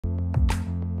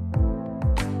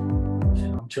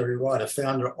Terry Ryder,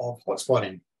 founder of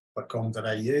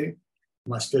Hotspotting.com.au.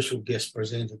 My special guest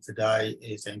presenter today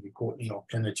is Courtney of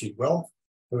Plenitude Wealth,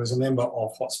 who is a member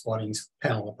of Hotspotting's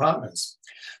panel of partners.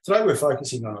 Today we're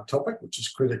focusing on a topic which is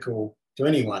critical to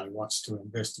anyone who wants to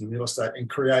invest in real estate and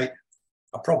create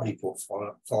a property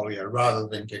portfolio rather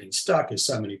than getting stuck, as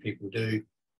so many people do,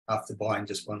 after buying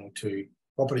just one or two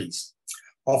properties.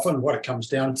 Often what it comes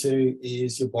down to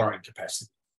is your borrowing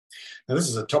capacity. Now, this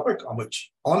is a topic on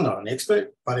which I'm not an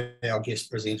expert, but our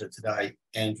guest presenter today,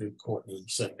 Courtney,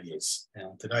 certainly is.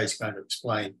 Now, today is going to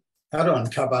explain how to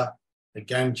uncover the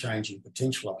game-changing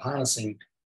potential of harnessing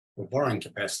your borrowing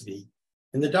capacity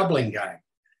in the doubling game.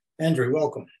 Andrew,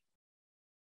 welcome.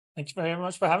 Thank you very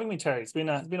much for having me, Terry. It's been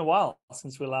a while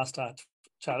since we last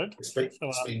chatted. It's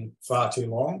been far too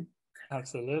long.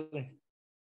 Absolutely.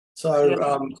 So,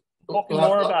 talking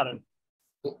more about it.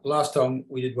 Last time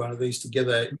we did one of these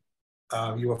together,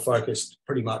 you were focused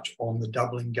pretty much on the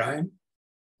doubling game.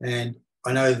 And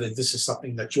I know that this is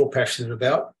something that you're passionate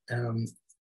about.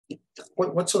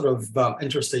 What sort of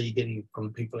interest are you getting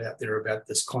from people out there about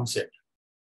this concept?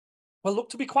 Well,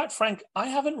 look, to be quite frank, I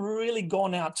haven't really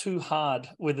gone out too hard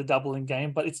with the doubling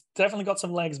game, but it's definitely got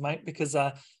some legs, mate, because,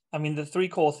 the three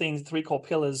core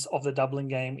pillars of the doubling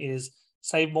game is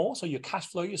save more, so your cash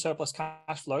flow, your surplus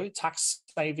cash flow, tax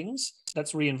savings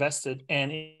that's reinvested,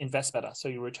 and invest better, so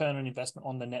your return on investment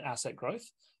on the net asset growth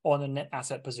or on the net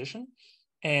asset position.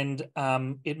 And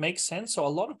it makes sense. So a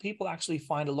lot of people actually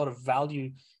find a lot of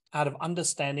value out of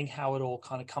understanding how it all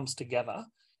kind of comes together.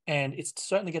 And it's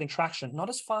certainly getting traction, not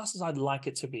as fast as I'd like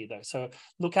it to be, though. So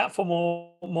look out for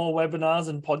more webinars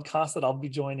and podcasts that I'll be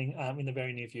joining in the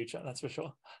very near future. That's for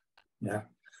sure. Yeah.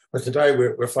 But today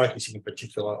we're focusing in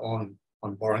particular on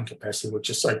borrowing capacity, which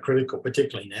is so critical,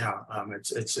 particularly now.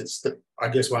 It's I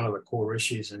guess one of the core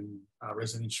issues in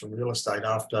residential real estate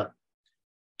after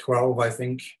 12, I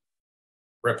think,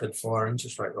 rapid fire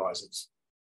interest rate rises.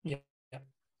 Yeah,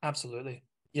 absolutely.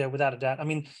 Yeah, without a doubt. I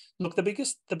mean, look, the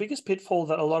biggest pitfall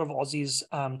that a lot of Aussies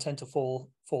tend to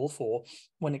fall for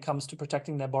when it comes to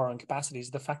protecting their borrowing capacity is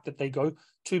the fact that they go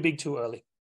too big too early,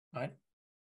 right?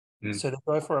 So they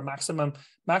go for a maximum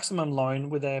loan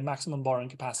with a maximum borrowing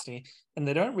capacity, and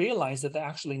they don't realize that they're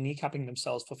actually kneecapping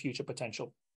themselves for future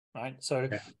potential, right? So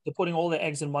they're putting all their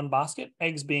eggs in one basket,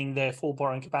 eggs being their full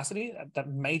borrowing capacity, that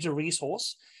major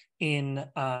resource in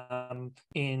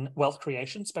wealth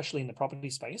creation, especially in the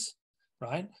property space,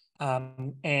 right?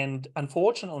 And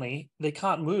unfortunately, they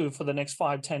can't move for the next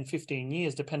 5, 10, 15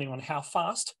 years, depending on how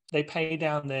fast they pay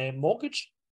down their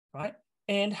mortgage, right?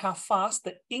 And how fast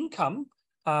the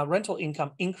rental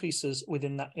income increases with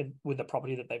the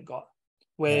property that they've got.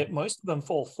 Where most of them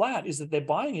fall flat is that they're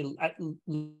buying at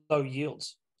low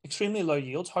yields, extremely low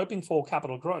yields, hoping for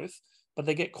capital growth, but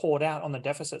they get caught out on the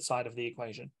deficit side of the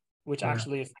equation, which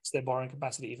actually affects their borrowing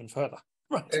capacity even further,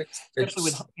 right? Especially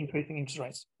with increasing interest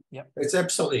rates. Yeah, it's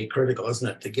absolutely critical, isn't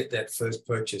it, to get that first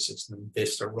purchase as an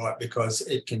investor right, because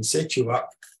it can set you up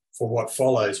for what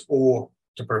follows, or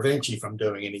to prevent you from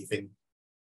doing anything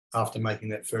after making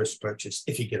that first purchase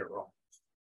if you get it wrong.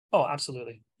 Oh,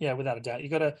 absolutely. Yeah, without a doubt. You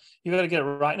gotta get it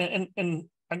right. And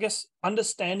I guess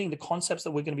understanding the concepts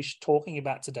that we're going to be talking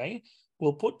about today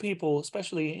will put people,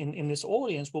 especially in this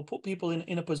audience, will put people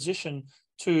in a position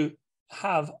to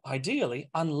have ideally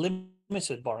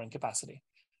unlimited borrowing capacity.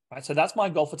 Right. So that's my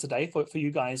goal for today, for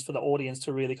you guys, for the audience,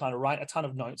 to really kind of write a ton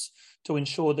of notes to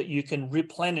ensure that you can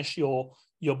replenish your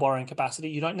borrowing capacity.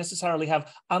 You don't necessarily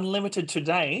have unlimited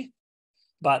today,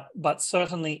 but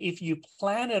certainly if you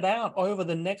plan it out over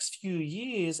the next few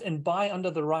years and buy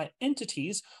under the right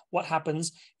entities, what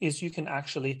happens is you can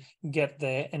actually get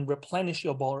there and replenish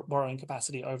your borrowing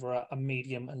capacity over a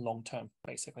medium and long term,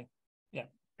 basically. Yeah.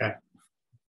 Okay.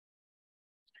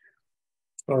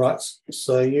 All right.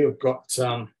 So you've got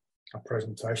a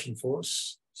presentation for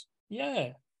us.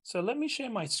 Yeah. So let me share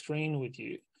my screen with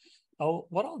you.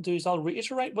 What I'll do is I'll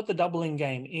reiterate what the doubling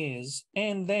game is,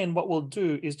 and then what we'll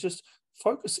do is just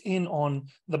focus in on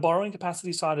the borrowing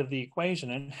capacity side of the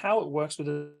equation and how it works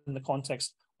within the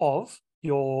context of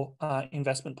your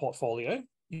investment portfolio,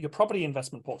 your property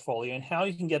investment portfolio, and how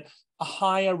you can get a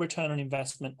higher return on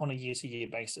investment on a year-to-year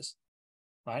basis,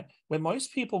 right? Where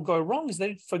most people go wrong is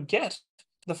they forget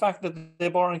the fact that their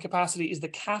borrowing capacity is the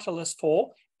catalyst for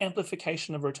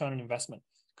amplification of return on investment,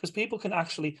 because people can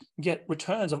actually get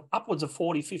returns of upwards of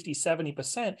 40, 50,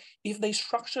 70% if they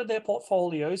structure their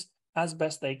portfolios as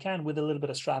best they can with a little bit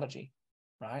of strategy,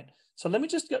 right? So let me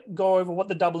just go over what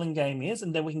the doubling game is,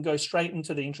 and then we can go straight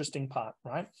into the interesting part,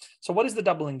 right? So what is the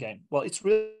doubling game? Well, it's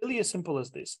really as simple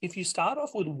as this. If you start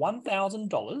off with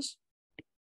 $1,000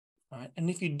 right? And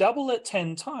if you double it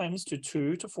 10 times to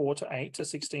 2 to 4 to 8 to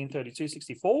 16, 32,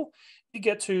 64, you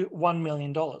get to $1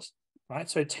 million, right?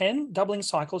 So 10 doubling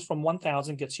cycles from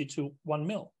 1,000 gets you to 1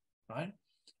 mil, right?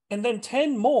 And then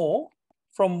 10 more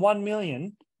from 1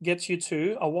 million gets you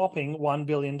to a whopping $1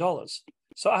 billion.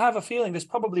 So I have a feeling there's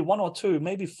probably 1 or 2,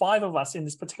 maybe 5 of us in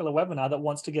this particular webinar that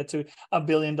wants to get to $1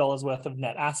 billion worth of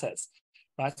net assets,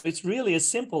 right? So it's really as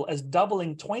simple as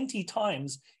doubling 20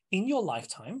 times in your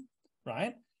lifetime,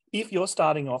 right? If you're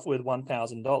starting off with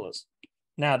 $1,000.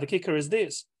 Now, the kicker is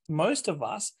this. Most of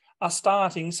us are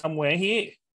starting somewhere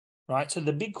here, right? So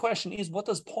the big question is, what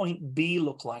does point B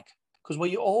look like? Because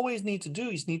what you always need to do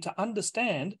is need to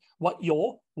understand what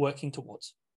you're working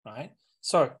towards, right?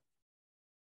 So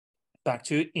back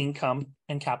to income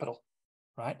and capital,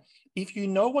 right? If you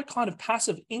know what kind of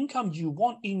passive income you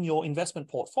want in your investment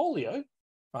portfolio,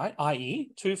 right,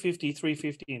 i.e. 250,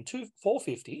 350, and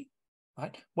 450,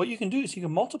 right, what you can do is you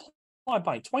can multiply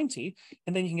by 20,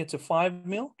 and then you can get to 5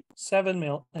 mil, 7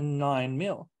 mil, and 9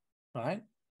 mil, right?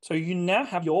 So you now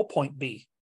have your point B,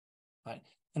 right?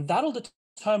 And that'll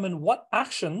determine what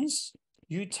actions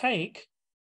you take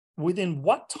within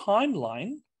what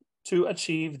timeline to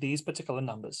achieve these particular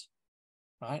numbers,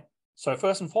 right? So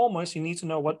first and foremost, you need to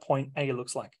know what point A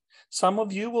looks like. Some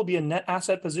of you will be a net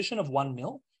asset position of 1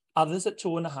 mil, others at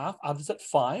 2.5, others at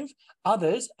 5,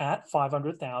 others at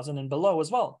 500,000 and below as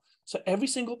well. So every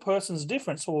single person's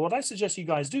different. So what I suggest you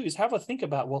guys do is have a think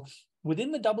about, well,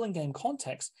 within the doubling game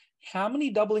context, how many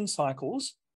doubling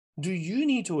cycles do you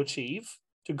need to achieve,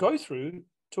 to go through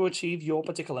to achieve your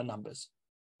particular numbers,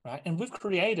 right? And we're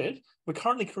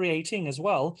currently creating as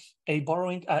well a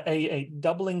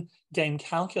doubling game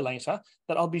calculator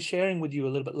that I'll be sharing with you a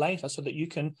little bit later, so that you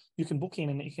can book in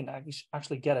and you can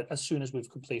actually get it as soon as we've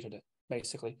completed it.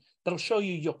 Basically, that'll show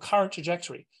you your current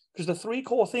trajectory, because the 3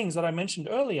 core things that I mentioned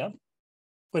earlier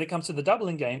when it comes to the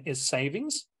doubling game is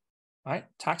savings, right?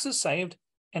 Taxes saved,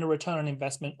 and a return on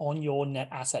investment on your net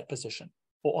asset position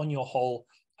or on your whole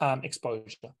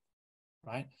exposure,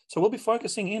 right? So we'll be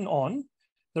focusing in on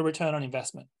the return on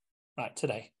investment, right,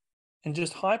 today, and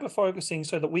just hyper focusing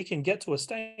so that we can get to a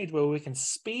stage where we can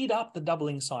speed up the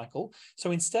doubling cycle.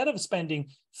 So instead of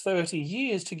spending 30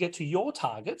 years to get to your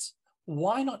targets,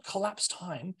 why not collapse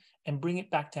time and bring it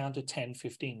back down to 10,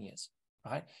 15 years,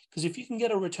 right? Because if you can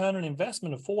get a return on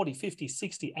investment of 40, 50,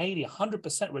 60, 80,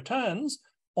 100% returns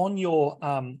on your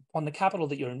on the capital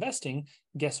that you're investing,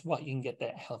 guess what? You can get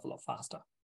there a hell of a lot faster,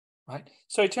 right?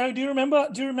 So Terry, do you remember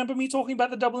me talking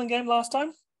about the doubling game last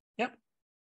time? Yep.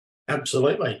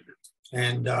 Absolutely.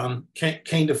 And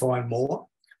keen to find more.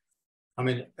 I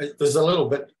mean, there's a little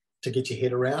bit to get your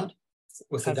head around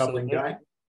with the doubling game.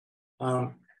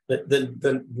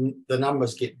 The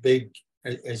numbers get big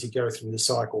as you go through the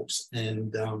cycles.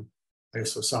 And I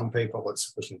guess for some people, it's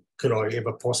a question, could I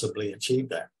ever possibly achieve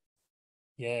that?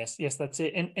 Yes, that's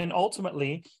it. And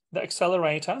ultimately, the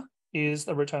accelerator is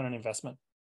the return on investment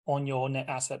on your net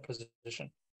asset position.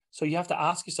 So you have to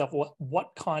ask yourself,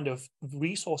 what kind of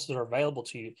resources are available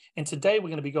to you? And today we're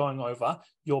going to be going over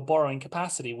your borrowing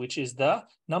capacity, which is the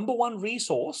number one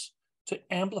resource to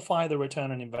amplify the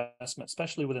return on investment,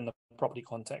 especially within the property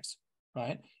context,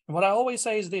 right? And what I always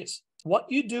say is this: what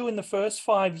you do in the first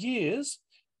 5 years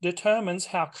determines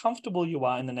how comfortable you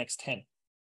are in the next 10,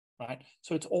 right?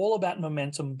 So it's all about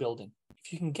momentum building.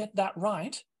 If you can get that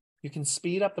right, you can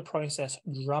speed up the process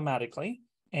dramatically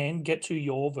and get to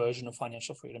your version of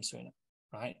financial freedom sooner,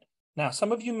 right? Now,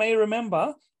 some of you may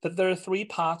remember that there are 3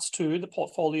 parts to the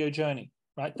portfolio journey,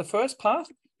 right? The first part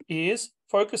is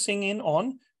focusing in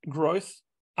on growth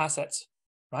assets,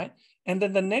 right? And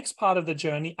then the next part of the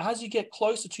journey, as you get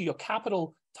closer to your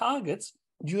capital targets,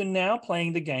 you're now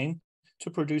playing the game to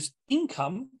produce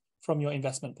income from your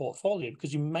investment portfolio,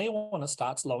 because you may want to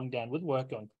start slowing down with work,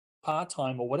 going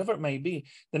part-time or whatever it may be.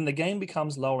 Then the game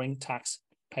becomes lowering tax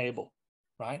payable,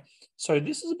 right? So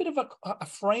this is a bit of a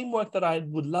framework that I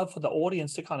would love for the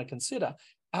audience to kind of consider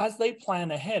as they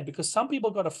plan ahead, because some people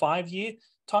got a 5-year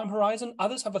time horizon,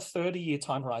 others have a 30-year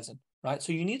time horizon, right?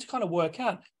 So you need to kind of work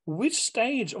out which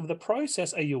stage of the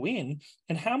process are you in,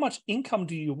 and how much income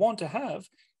do you want to have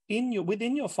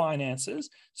within your finances,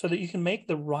 so that you can make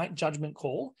the right judgment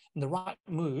call and the right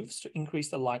moves to increase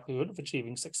the likelihood of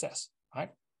achieving success, right?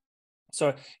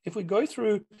 So if we go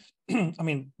through, I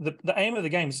mean, the aim of the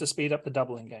game is to speed up the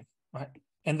doubling game, right?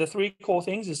 And the 3 core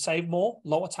things is save more,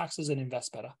 lower taxes, and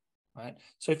invest better, right?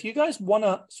 So if you guys want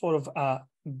to sort of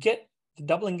get the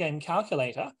doubling game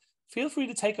calculator, feel free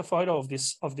to take a photo of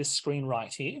this screen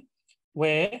right here,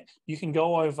 where you can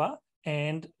go over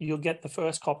and you'll get the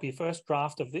first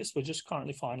draft of this. We're just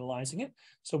currently finalizing it.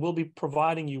 So we'll be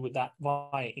providing you with that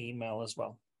via email as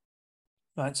well.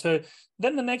 right? So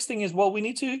then the next thing is, well, we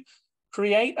need to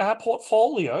create our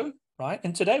portfolio, right?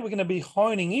 And today we're going to be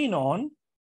honing in on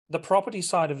the property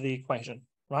side of the equation,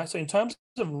 right? So in terms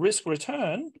of risk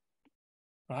return,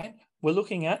 right, we're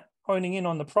looking at honing in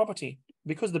on the property,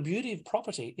 because the beauty of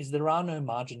property is there are no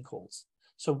margin calls.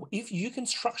 So if you can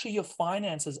structure your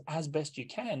finances as best you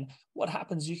can, what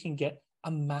happens, you can get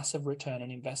a massive return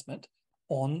on investment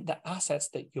on the assets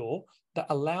that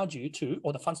allowed you to,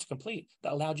 or the funds to complete,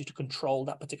 that allowed you to control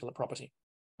that particular property,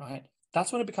 right?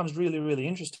 That's when it becomes really, really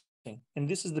interesting. And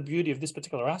this is the beauty of this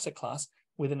particular asset class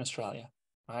within Australia,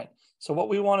 right? So what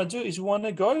we want to do is we want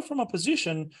to go from a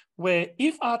position where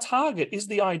if our target is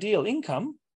the ideal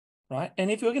income, right?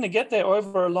 And if you're going to get there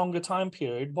over a longer time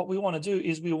period, what we want to do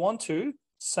is we want to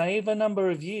save a number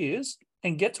of years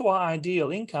and get to our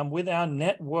ideal income with our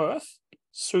net worth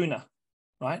sooner,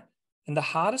 right? And the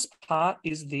hardest part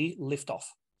is the liftoff.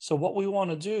 So what we want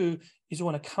to do is we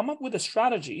want to come up with a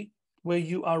strategy where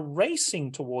you are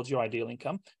racing towards your ideal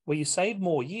income, where you save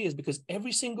more years, because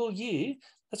every single year,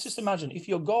 let's just imagine if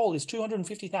your goal is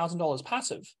 $250,000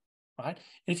 passive, right?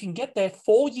 And if you can get there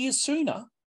 4 years sooner,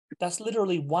 that's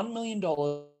literally $1 million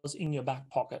in your back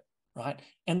pocket, right?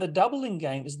 And the doubling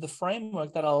game is the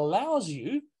framework that allows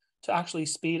you to actually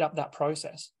speed up that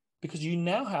process, because you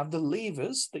now have the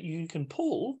levers that you can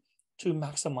pull to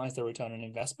maximize the return on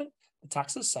investment, the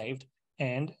taxes saved,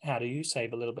 and how do you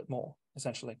save a little bit more,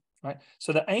 essentially, right?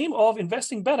 So the aim of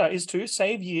investing better is to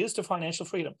save years to financial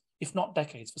freedom, if not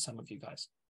decades for some of you guys,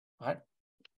 right?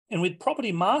 And with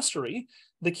property mastery,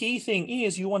 the key thing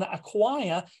is you want to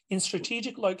acquire in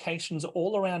strategic locations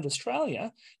all around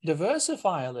Australia,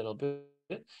 diversify a little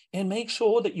bit, and make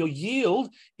sure that your yield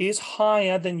is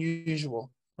higher than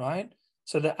usual, right?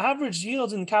 So the average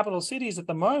yields in capital cities at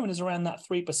the moment is around that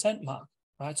 3% mark,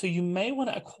 right? So you may want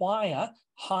to acquire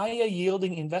higher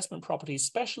yielding investment properties,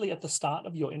 especially at the start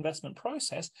of your investment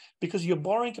process, because your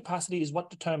borrowing capacity is what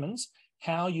determines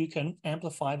how you can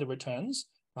amplify the returns,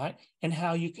 right? And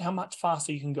how much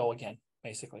faster you can go again,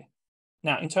 basically.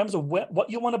 Now, in terms of what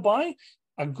you want to buy,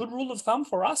 a good rule of thumb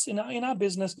for us in our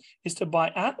business is to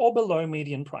buy at or below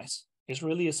median price. It's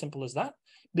really as simple as that,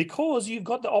 because you've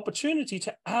got the opportunity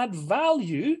to add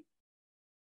value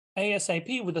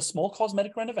ASAP with a small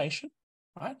cosmetic renovation,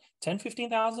 right? $10,000,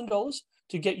 $15,000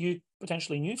 to get you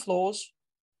potentially new floors,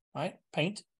 right?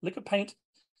 Paint, liquid paint,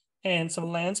 and some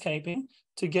landscaping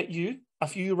to get you a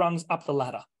few rungs up the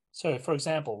ladder. So, for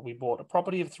example, we bought a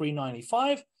property of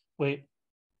 $395, where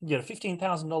you get a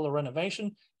 $15,000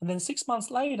 renovation, and then 6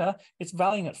 months later, it's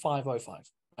valuing at $505.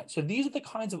 Right? So these are the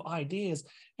kinds of ideas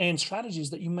and strategies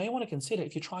that you may want to consider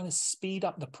if you're trying to speed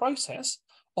up the process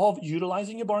of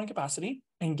utilizing your borrowing capacity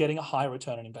and getting a high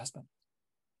return on investment,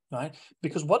 right?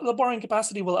 Because what the borrowing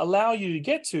capacity will allow you to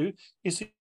get to is to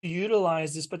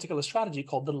utilize this particular strategy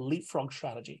called the leapfrog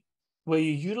strategy, where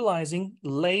you're utilizing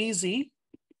lazy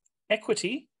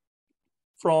equity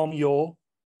from your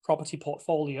property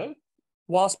portfolio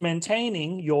whilst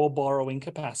maintaining your borrowing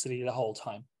capacity the whole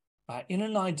time. Right? In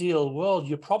an ideal world,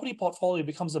 your property portfolio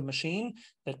becomes a machine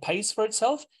that pays for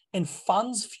itself and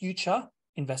funds future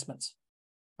investments,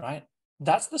 right?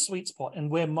 That's the sweet spot. And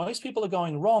where most people are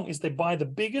going wrong is they buy the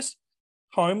biggest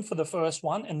home for the first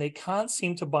one and they can't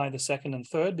seem to buy the second and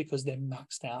third because they're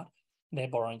maxed out their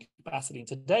borrowing capacity. And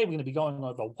today we're going to be going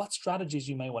over what strategies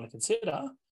you may want to consider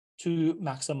to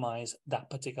maximize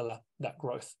that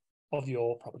growth of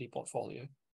your property portfolio.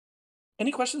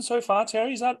 Any questions so far,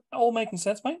 Terry? Is that all making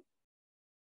sense, mate?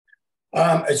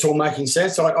 It's all making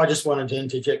sense. I just wanted to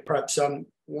interject. Perhaps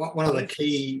one of the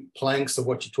key planks of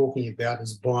what you're talking about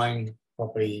is buying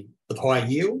property with high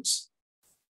yields.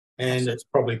 And it's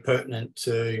probably pertinent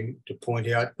to point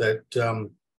out that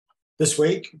this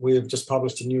week we've just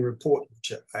published a new report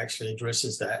which actually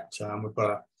addresses that. We've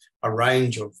got a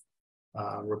range of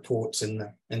reports in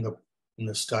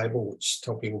the stable which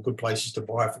tell people good places to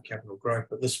buy for capital growth.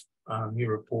 But this new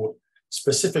report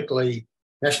specifically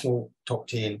national top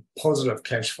 10 positive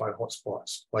cash flow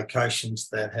hotspots, locations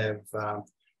that have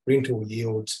rental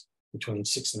yields between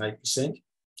 6 and 8%,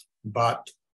 but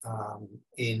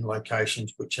in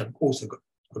locations which have also got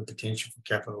good potential for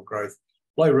capital growth,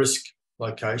 low risk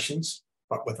locations,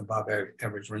 but with above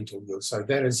average rental yield. So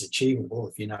that is achievable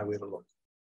if you know where to look.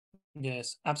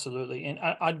 Yes, absolutely. And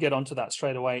I'd get onto that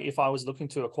straight away if I was looking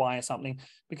to acquire something,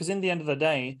 because in the end of the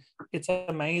day, it's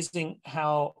amazing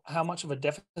how much of a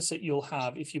deficit you'll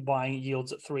have if you're buying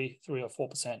yields at 3 or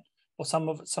 4%, or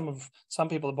some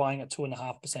people are buying at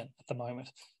 2.5% at the moment,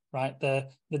 right? The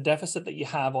deficit that you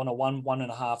have on a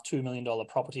 $1.5, $2 million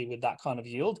property with that kind of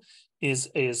yield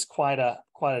is quite a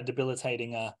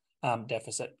debilitating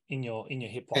deficit in your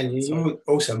hip pocket. And you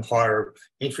also have higher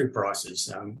entry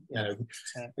prices.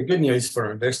 The good news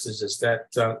for investors is that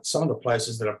some of the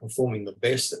places that are performing the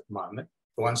best at the moment,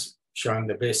 the ones showing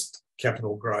the best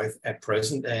capital growth at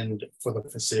present and for the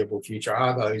foreseeable future,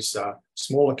 are those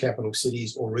smaller capital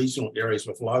cities or regional areas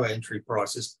with lower entry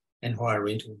prices and higher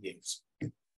rental yields.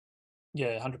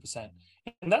 Yeah, 100%.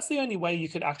 And that's the only way you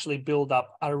could actually build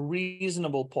up a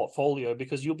reasonable portfolio,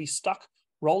 because you'll be stuck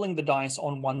rolling the dice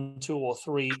on 1, 2, or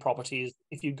 3 properties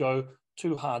if you go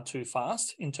too hard, too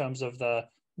fast in terms of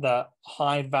the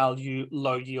high value,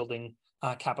 low yielding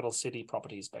capital city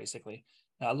properties, basically.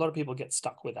 Now, a lot of people get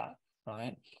stuck with that,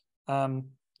 right?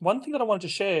 One thing that I wanted to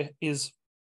share is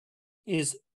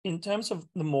in terms of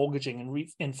the mortgaging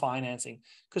and financing,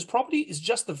 because property is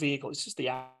just the vehicle, it's just the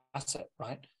asset,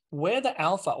 right? Where the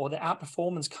alpha or the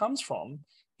outperformance comes from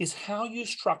is how you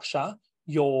structure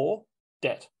your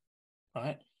debt,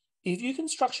 right? If you can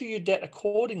structure your debt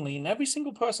accordingly, and every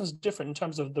single person is different in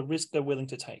terms of the risk they're willing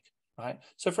to take, right?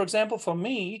 So for example, for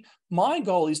me, my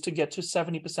goal is to get to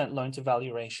 70% loan to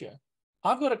value ratio.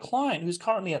 I've got a client who's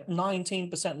currently at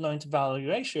 19% loan to value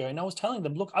ratio. And I was telling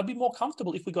them, look, I'd be more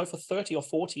comfortable if we go for 30 or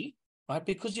 40, right?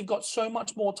 Because you've got so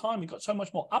much more time, you've got so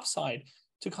much more upside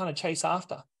to kind of chase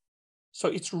after. So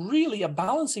it's really a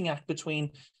balancing act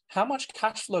between how much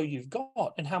cash flow you've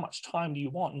got and how much time do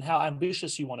you want and how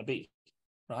ambitious you want to be,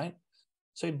 right?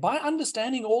 So by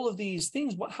understanding all of these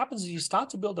things, what happens is you start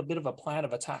to build a bit of a plan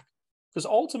of attack, because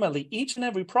ultimately each and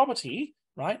every property,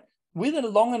 right, with a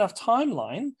long enough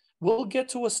timeline, will get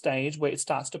to a stage where it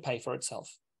starts to pay for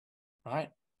itself, right?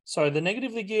 So the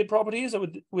negatively geared properties are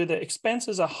where the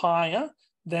expenses are higher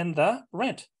than the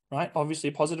rent, right?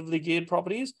 Obviously positively geared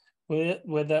properties where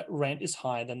the rent is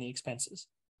higher than the expenses,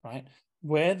 right?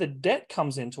 Where the debt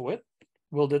comes into it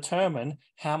will determine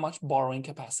how much borrowing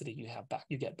capacity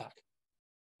you get back,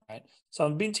 right? So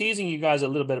I've been teasing you guys a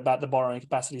little bit about the borrowing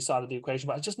capacity side of the equation,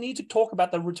 but I just need to talk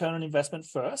about the return on investment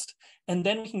first, and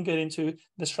then we can get into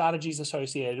the strategies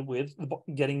associated with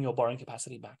getting your borrowing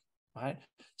capacity back, right?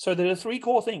 So there are 3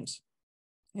 core things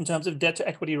in terms of debt to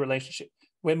equity relationship.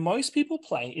 Where most people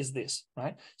play is this,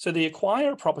 right? So they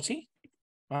acquire a property,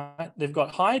 right? They've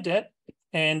got high debt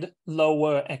and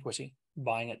lower equity,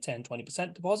 buying at 10,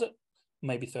 20% deposit,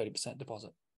 maybe 30%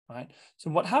 deposit, right? So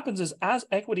what happens is as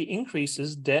equity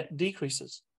increases, debt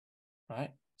decreases,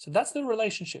 right? So that's the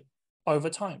relationship over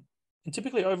time. And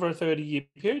typically over a 30-year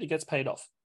period, it gets paid off,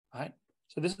 right?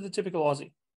 So this is the typical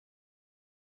Aussie.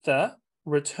 The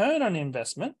return on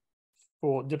investment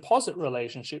for deposit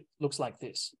relationship looks like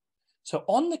this. So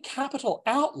on the capital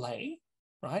outlay,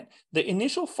 right, the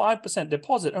initial 5%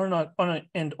 deposit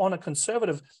and on a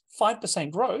conservative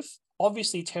 5% growth,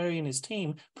 obviously Terry and his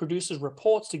team produces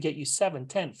reports to get you 7,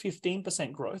 10,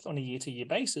 15% growth on a year-to-year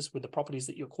basis with the properties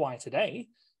that you acquire today,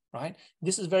 right?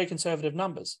 This is very conservative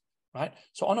numbers, right?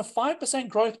 So on a 5%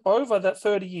 growth over that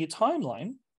 30-year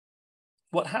timeline,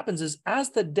 what happens is as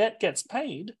the debt gets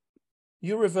paid,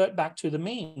 you revert back to the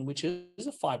mean, which is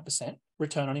a 5%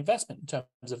 return on investment in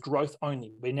terms of growth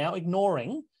only. We're now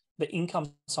ignoring the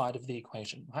income side of the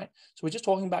equation, right? So we're just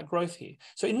talking about growth here.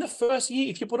 So in the first year,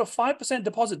 if you put a 5%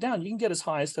 deposit down, you can get as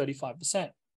high as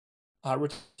 35%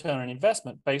 return on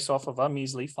investment based off of a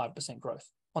measly 5% growth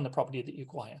on the property that you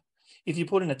acquire. If you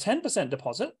put in a 10%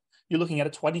 deposit, you're looking at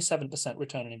a 27%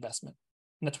 return on investment.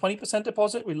 And a 20%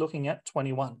 deposit, we're looking at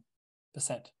 21%,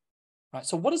 right?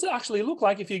 So what does it actually look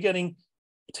like if you're getting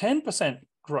 10%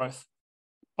 growth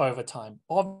over time?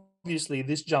 Obviously,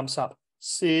 this jumps up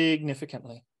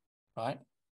significantly, right?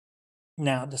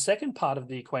 Now, the second part of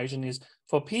the equation is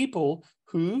for people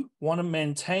who want to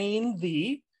maintain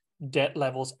the debt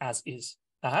levels as is,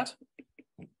 at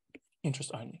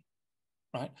interest only,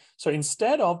 right? So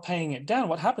instead of paying it down,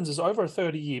 what happens is over a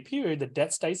 30-year period, the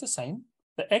debt stays the same,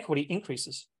 the equity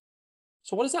increases.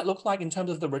 So what does that look like in terms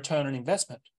of the return on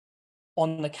investment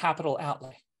on the capital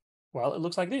outlay? Well, it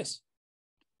looks like this.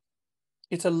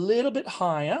 It's a little bit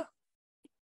higher.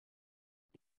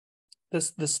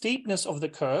 The steepness of the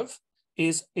curve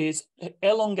is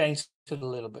elongated a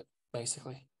little bit,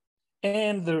 basically.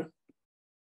 And the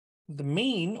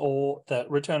mean or the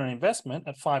return on investment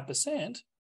at 5%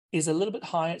 is a little bit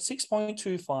higher at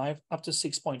 6.25 up to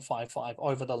 6.55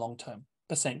 over the long term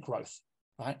percent growth,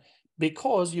 right?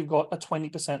 Because you've got a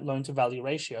 20% loan to value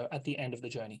ratio at the end of the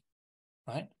journey,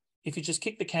 right? If you just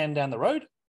kick the can down the road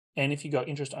and if you go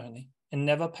interest only and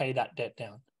never pay that debt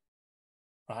down,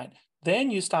 right?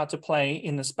 Then you start to play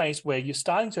in the space where you're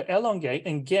starting to elongate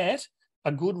and get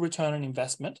a good return on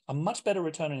investment, a much better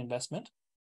return on investment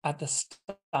at the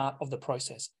start of the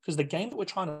process. Because the game that we're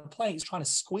trying to play is trying to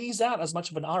squeeze out as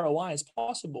much of an ROI as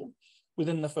possible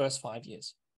within the first 5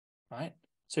 years, right?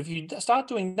 So if you start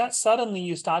doing that, suddenly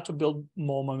you start to build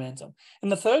more momentum.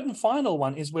 And the third and final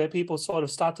one is where people sort of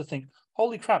start to think,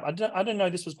 holy crap, I didn't know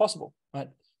this was possible, right?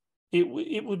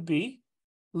 It would be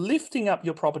lifting up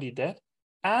your property debt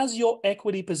as your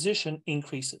equity position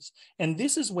increases. And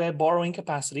this is where borrowing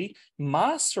capacity,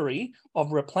 mastery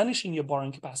of replenishing your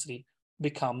borrowing capacity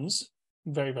becomes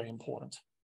very, very important,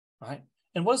 right?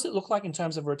 And what does it look like in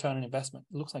terms of return on investment?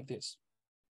 It looks like this.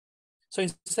 So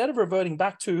instead of reverting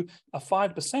back to a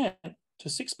 5% to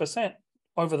 6%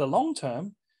 over the long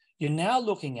term, you're now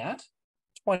looking at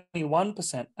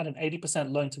 21% at an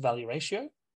 80% loan to value ratio,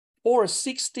 or a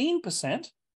 16%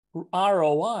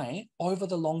 ROI over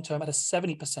the long term at a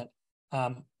 70%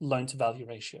 loan to value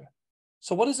ratio.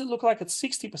 So what does it look like at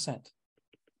 60%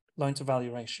 loan to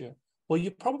value ratio? Well,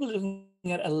 you're probably looking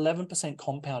at 11%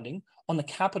 compounding on the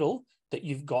capital that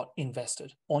you've got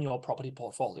invested on your property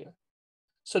portfolio.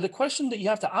 So the question that you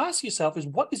have to ask yourself is,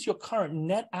 what is your current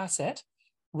net asset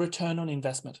return on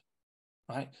investment,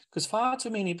 right? Because far too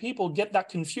many people get that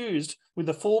confused with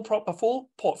the full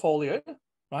portfolio,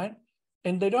 right?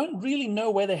 And they don't really know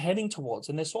where they're heading towards,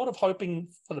 and they're sort of hoping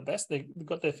for the best. They've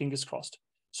got their fingers crossed.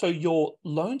 So your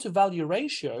loan to value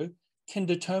ratio can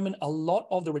determine a lot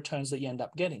of the returns that you end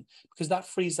up getting, because that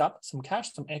frees up some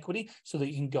cash, some equity, so that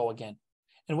you can go again.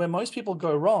 And where most people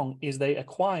go wrong is they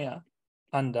acquire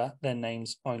under their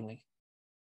names only,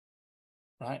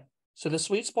 right? So the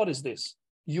sweet spot is this.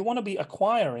 You want to be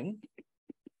acquiring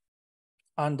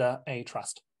under a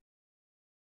trust,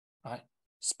 right?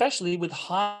 Especially with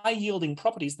high yielding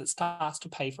properties that starts to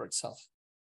pay for itself,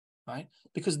 right?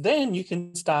 Because then you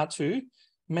can start to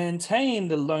maintain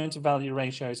the loan to value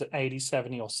ratios at 80,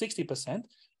 70, or 60%,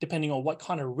 depending on what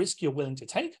kind of risk you're willing to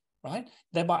take, right?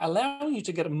 Thereby allowing you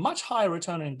to get a much higher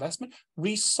return on investment,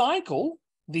 recycle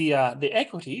the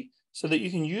equity so that you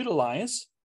can utilize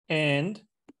and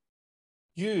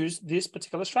use this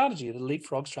particular strategy, the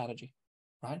leapfrog strategy,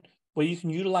 right? Where you can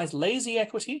utilize lazy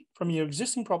equity from your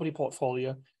existing property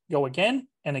portfolio, go again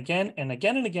and again and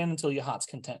again and again until your heart's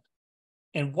content.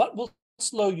 And what will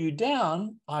slow you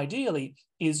down, ideally,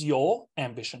 is your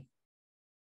ambition.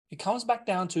 It comes back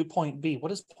down to point B. What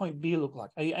does point B look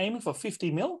like? Are you aiming for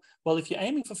 50 mil? Well, if you're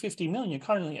aiming for 50 mil and you're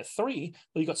currently at 3,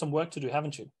 well, you've got some work to do,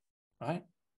 haven't you? Right?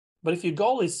 But if your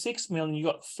goal is 6 mil and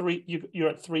you're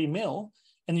at 3 mil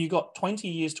and you've got 20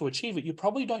 years to achieve it, you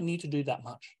probably don't need to do that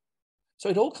much. So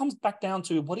it all comes back down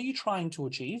to, what are you trying to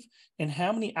achieve and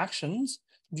how many actions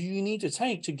do you need to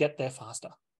take to get there faster,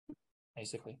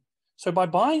 basically. So by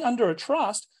buying under a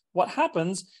trust, what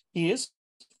happens is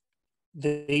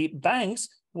the banks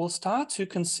will start to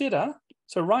consider,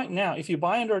 so right now, if you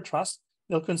buy under a trust,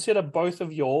 they'll consider both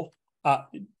of your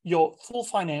full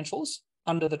financials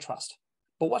under the trust.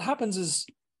 But what happens is,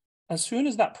 as soon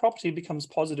as that property becomes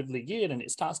positively geared and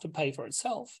it starts to pay for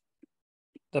itself,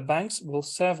 the banks will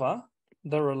sever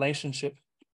the relationship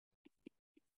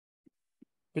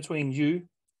between you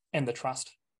and the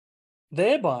trust,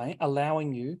 thereby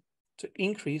allowing you to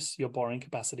increase your borrowing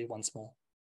capacity once more.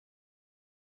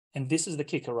 And this is the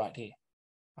kicker right here,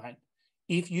 right?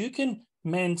 If you can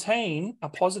maintain a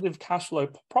positive cash flow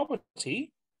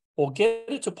property or get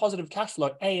it to positive cash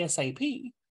flow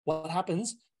ASAP, what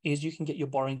happens is you can get your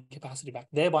borrowing capacity back,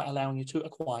 thereby allowing you to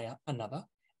acquire another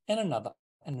and another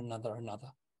and another,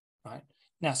 right?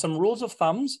 Now, some rules of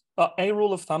thumbs, a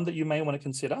rule of thumb that you may want to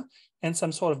consider, and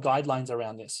some sort of guidelines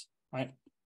around this, right?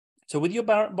 So with your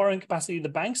borrowing capacity, the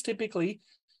banks typically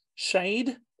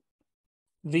shade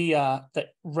the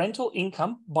rental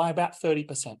income by about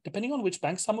 30%, depending on which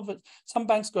bank. Some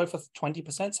banks go for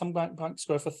 20%, some banks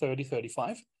go for 30,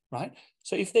 35, right?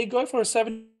 So if they go for a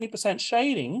 70%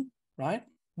 shading, right,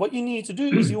 what you need to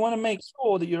do is you want to make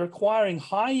sure that you're acquiring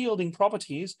high yielding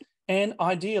properties and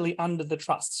ideally under the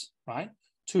trusts, right,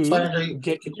 to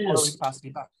get your borrowing capacity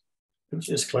back. Could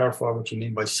you just clarify what you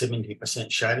mean by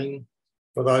 70% shading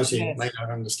for those who may not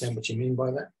understand what you mean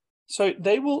by that? So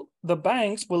the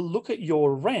banks will look at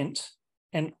your rent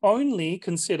and only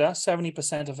consider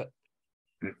 70% of it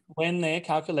when they're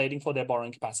calculating for their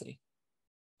borrowing capacity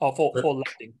or for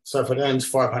lending. So if it earns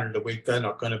 $500 a week, they're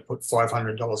not going to put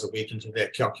 $500 a week into their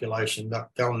calculation.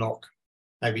 They'll knock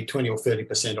maybe 20 or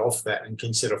 30% off that and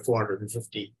consider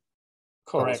 $450.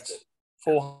 Correct.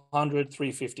 400,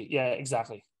 350. Yeah,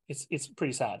 exactly. It's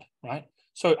pretty sad, right?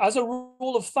 So as a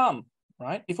rule of thumb,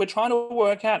 right, if we're trying to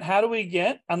work out how do we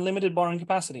get unlimited borrowing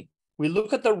capacity, we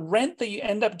look at the rent that you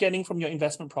end up getting from your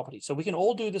investment property. So we can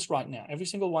all do this right now. Every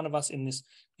single one of us in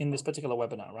this particular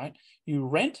webinar, right? You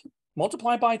rent,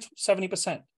 multiply by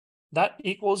 70%. That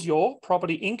equals your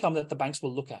property income that the banks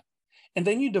will look at. And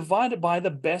then you divide it by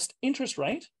the best interest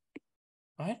rate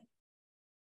right?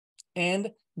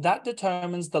 And that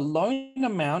determines the loan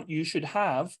amount you should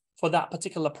have for that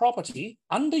particular property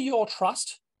under your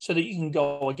trust so that you can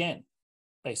go again,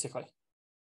 basically,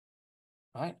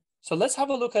 right? So let's have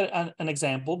a look at an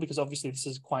example, because obviously this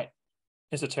is quite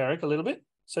esoteric a little bit.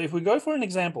 So if we go for an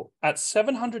example at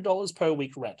 $700 per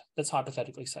week rent, let's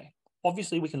hypothetically say,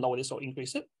 obviously we can lower this or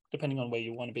increase it depending on where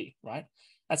you want to be, right?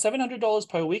 At $700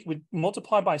 per week, we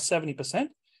multiply by 70%.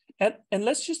 And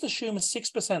let's just assume a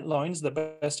 6% loan is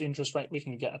the best interest rate we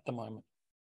can get at the moment.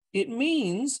 It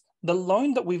means the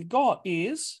loan that we've got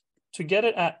is to get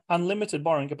it at unlimited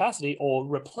borrowing capacity or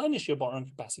replenish your borrowing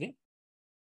capacity.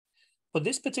 For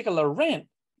this particular rent,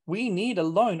 we need a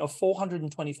loan of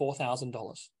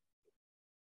 $424,000,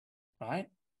 right?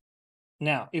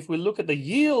 Now, if we look at the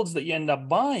yields that you end up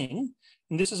buying,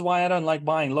 and this is why I don't like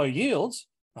buying low yields,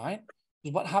 right?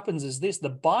 What happens is this: the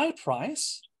buy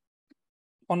price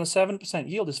on a 7%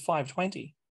 yield is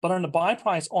 $520, but on the buy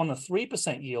price on a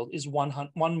 3% yield is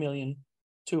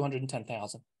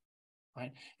 $1,210,000,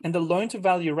 right? And the loan to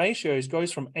value ratios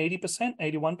goes from 80%,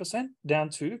 81% down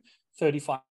to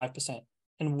 35%.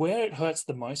 And where it hurts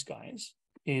the most, guys,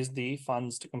 is the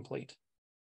funds to complete,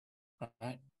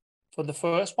 right? For the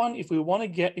first one, if we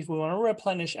want to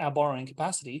replenish our borrowing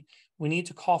capacity, we need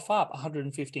to cough up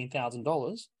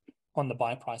 $115,000 on the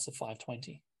buy price of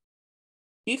 $520.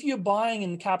 If you're buying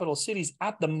in capital cities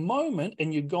at the moment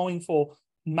and you're going for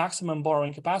maximum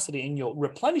borrowing capacity and you're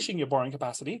replenishing your borrowing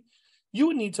capacity, you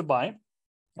would need to buy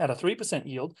at a 3%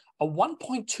 yield a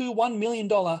 $1.21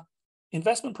 million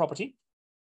investment property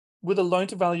with a loan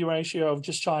to value ratio of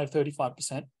just shy of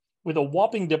 35%, with a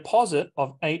whopping deposit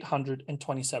of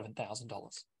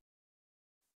 $827,000.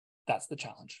 That's the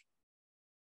challenge,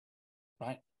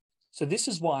 right? So this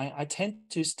is why I tend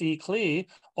to steer clear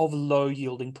of low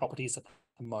yielding properties at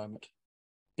the moment,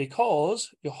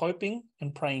 because you're hoping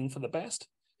and praying for the best.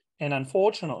 And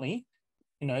unfortunately,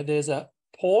 you know, there's a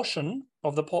portion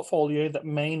of the portfolio that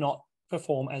may not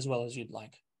perform as well as you'd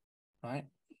like, right?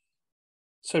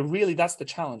 So really that's the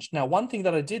challenge. Now, one thing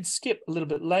that I did skip a little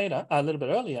bit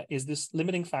earlier is this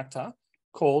limiting factor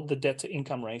called the debt to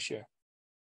income ratio,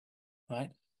 right?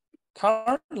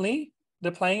 Currently,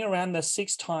 they're playing around the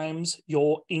 6 times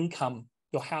your income,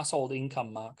 your household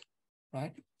income mark,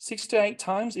 right? 6 to 8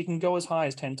 times, it can go as high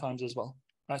as 10 times as well,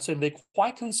 right? So they're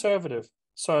quite conservative.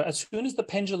 So as soon as the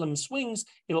pendulum swings,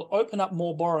 it'll open up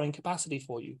more borrowing capacity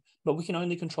for you, but we can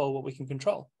only control what we can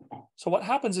control. So what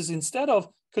happens is, instead of,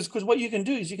 because what you can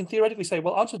do is you can theoretically say,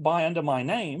 well, I'll just buy under my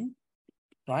name,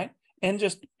 right? And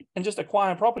just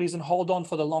acquire properties and hold on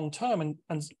for the long term,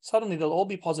 and suddenly they'll all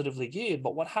be positively geared.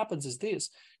 But what happens is this: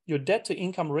 your debt to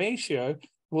income ratio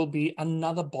will be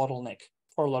another bottleneck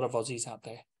for a lot of Aussies out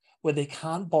there, where they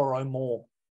can't borrow more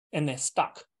and they're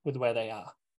stuck with where they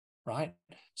are, right?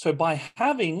 So by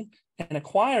having and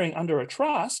acquiring under a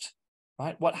trust,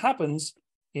 right, what happens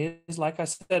is, like I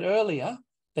said earlier,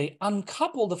 they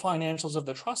uncouple the financials of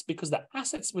the trust, because the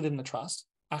assets within the trust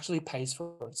actually pays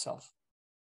for itself,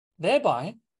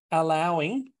 thereby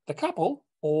allowing the couple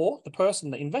or the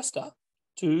person, the investor,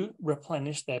 to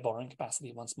replenish their borrowing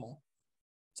capacity once more.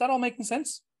 Is that all making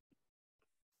sense?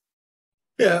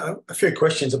 Yeah, a few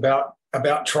questions about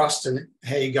trust and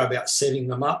how you go about setting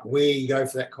them up, where you go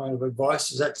for that kind of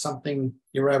advice. Is that something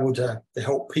you're able to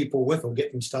help people with or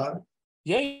get them started?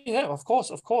 Yeah, of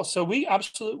course. So we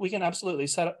can absolutely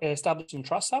establish some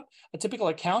trusts up. A typical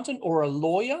accountant or a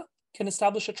lawyer can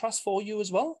establish a trust for you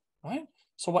as well, right?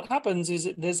 So what happens is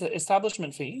there's an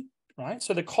establishment fee, right?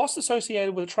 So the cost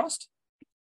associated with a trust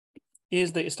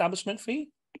is the establishment fee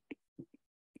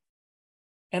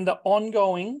and the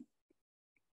ongoing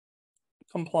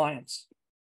compliance.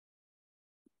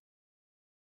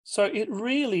 So it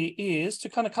really is, to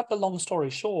kind of cut the long story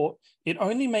short, it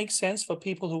only makes sense for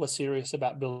people who are serious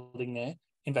about building their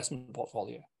investment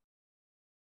portfolio.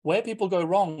 Where people go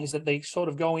wrong is that they sort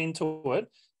of go into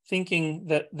it thinking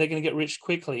that they're going to get rich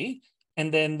quickly,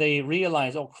 and then they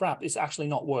realize, oh crap, it's actually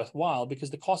not worthwhile, because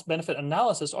the cost benefit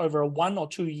analysis over a 1 or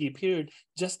 2 year period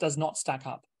just does not stack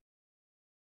up,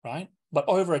 right? But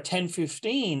over a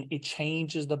 10-15, it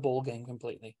changes the ball game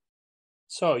completely.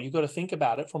 So you've got to think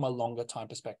about it from a longer time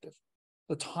perspective.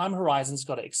 The time horizon's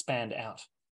got to expand out.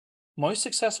 Most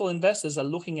successful investors are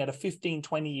looking at a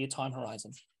 15-20 year time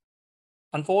horizon.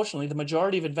 Unfortunately, the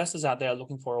majority of investors out there are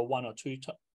looking for a 1 or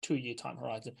 2 year time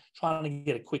horizon, trying to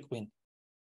get a quick win,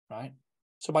 right?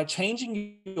 So by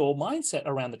changing your mindset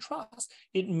around the trust,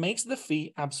 it makes the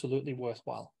fee absolutely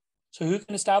worthwhile. So who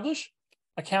can establish?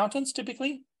 Accountants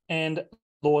typically, and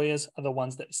lawyers are the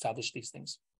ones that establish these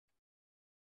things.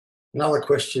 Another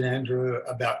question, Andrew,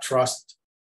 about trust.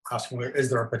 asking, is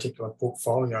there a particular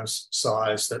portfolio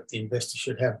size that the investor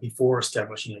should have before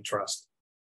establishing a trust?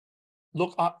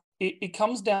 Look, it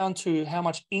comes down to how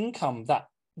much income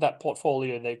that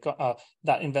portfolio they've got,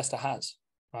 that investor has,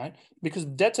 right? Because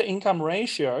debt to income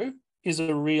ratio is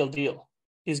a real deal,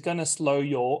 is going to slow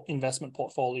your investment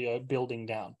portfolio building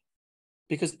down.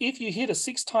 Because if you hit a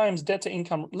 6 times debt to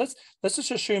income, let's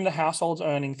just assume the household's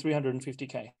earning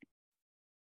 350K,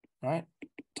 right?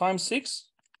 Times 6,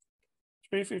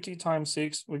 350 times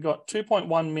 6, we've got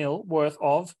 2.1 mil worth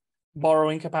of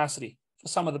borrowing capacity for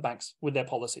some of the banks with their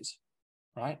policies,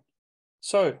 right?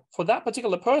 So for that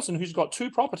particular person who's got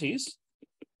 2 properties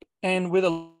and with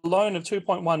a loan of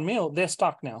 2.1 mil, they're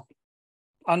stuck now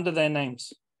under their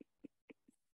names.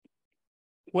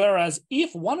 Whereas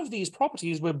if one of these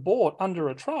properties were bought under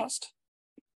a trust,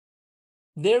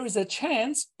 there is a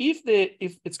chance if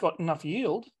it's got enough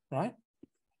yield, right,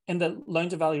 and the loan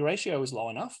to value ratio is low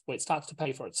enough where it starts to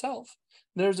pay for itself,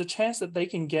 there's a chance that they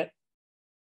can get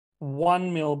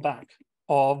 1 mil back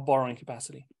of borrowing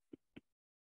capacity,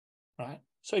 right?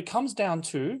 So it comes down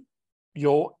to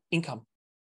your income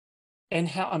and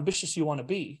how ambitious you want to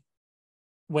be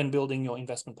when building your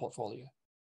investment portfolio.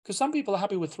 Because some people are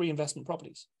happy with 3 investment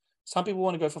properties. Some people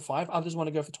want to go for 5, others want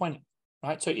to go for 20,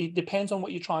 right? So it depends on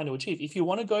what you're trying to achieve. If you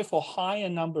want to go for a higher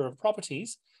number of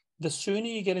properties, the sooner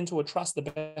you get into a trust, the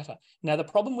better. Now, the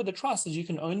problem with the trust is you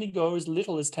can only go as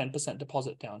little as 10%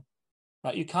 deposit down,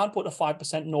 right? You can't put a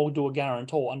 5% nor do a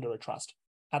guarantor under a trust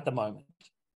at the moment,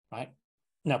 right?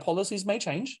 Now, policies may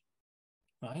change,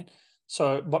 right?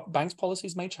 So banks'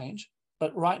 policies may change,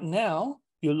 but right now,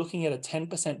 you're looking at a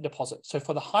 10% deposit. So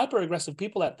for the hyper-aggressive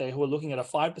people out there who are looking at a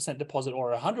 5% deposit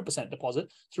or a 100%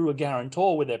 deposit through a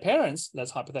guarantor with their parents,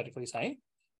 let's hypothetically say,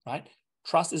 right?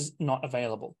 Trust is not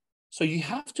available. So you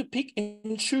have to pick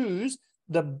and choose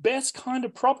the best kind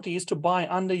of properties to buy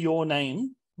under your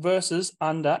name versus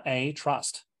under a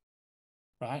trust,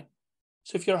 right?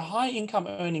 So if you're a high income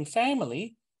earning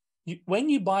family, when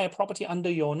you buy a property under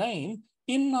your name,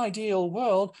 in an ideal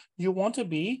world, you want to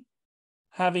be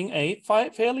having a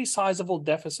fairly sizable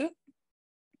deficit,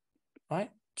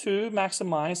 right, to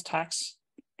maximize tax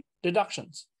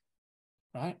deductions,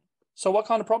 right? So what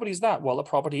kind of property is that? Well, a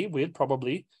property with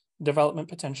probably development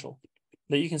potential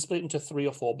that you can split into 3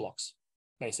 or 4 blocks,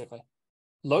 basically.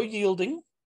 Low yielding,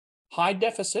 high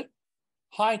deficit,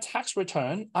 high tax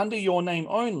return under your name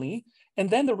only, and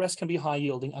then the rest can be high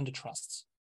yielding under trusts.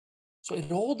 So it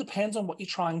all depends on what you're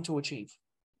trying to achieve.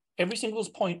 Every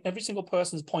single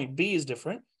person's point B is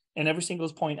different, and every single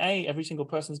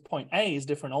person's point A is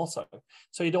different also.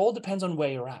 So it all depends on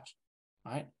where you're at,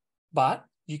 right? But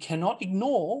you cannot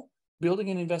ignore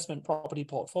building an investment property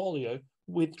portfolio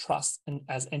with trusts and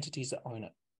as entities that own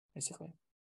it, basically.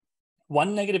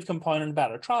 One negative component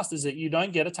about a trust is that you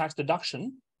don't get a tax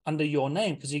deduction under your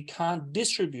name because you can't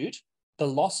distribute the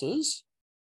losses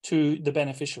to the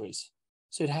beneficiaries.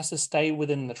 So it has to stay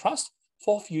within the trust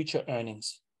for future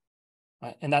earnings.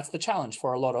 Right? And that's the challenge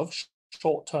for a lot of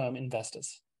short-term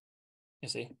investors, you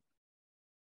see.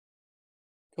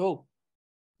 Cool.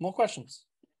 More questions?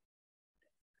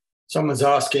 Someone's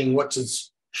asking,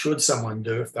 should someone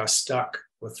do if they're stuck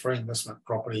with 3 investment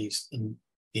properties in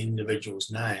the individual's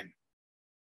name?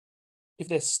 If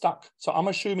they're stuck. So I'm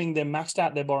assuming they're maxed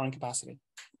out their borrowing capacity.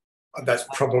 That's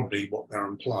probably what they're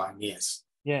implying, yes.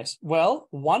 Yes. Well,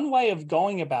 one way of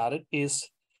going about it is,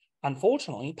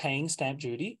 unfortunately, paying stamp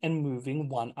duty and moving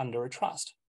one under a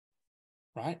trust,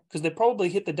 right? Because they probably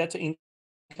hit the debt to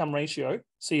income ratio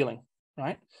ceiling,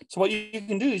 right? So what you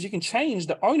can do is you can change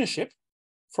the ownership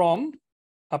from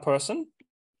a person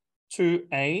to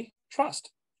a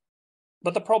trust.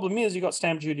 But the problem is you've got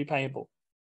stamp duty payable.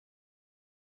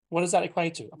 What does that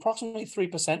equate to? Approximately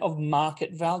 3% of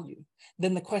market value.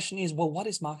 Then the question is, well, what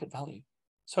is market value?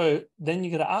 So then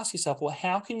you got to ask yourself, well,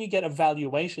 how can you get a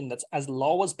valuation that's as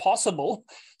low as possible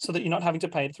so that you're not having to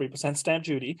pay 3% stamp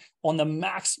duty on the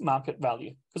max market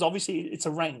value? Because obviously it's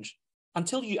a range.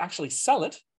 Until you actually sell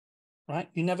it, right,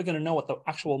 you're never going to know what the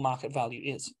actual market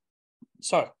value is.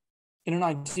 So in an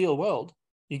ideal world,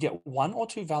 you get 1 or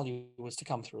 2 valuers to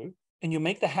come through and you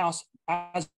make the house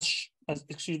as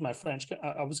excuse my French,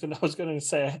 I was going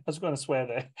to swear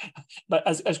there, but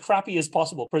as crappy as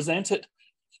possible. Present it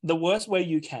the worst way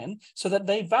you can so that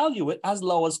they value it as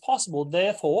low as possible,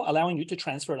 therefore allowing you to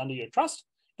transfer it under your trust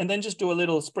and then just do a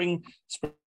little spring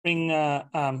clean,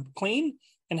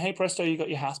 and hey presto, you got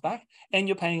your house back and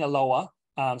you're paying a lower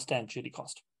stamp duty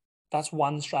cost. That's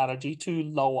one strategy to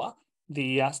lower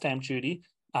the stamp duty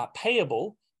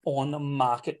payable on the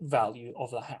market value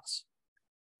of the house,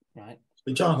 right?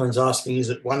 Jonathan's asking, is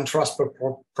it one trust per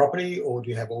property or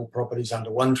do you have all properties under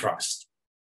one trust?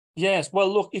 Yes.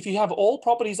 Well, look, if you have all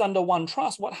properties under one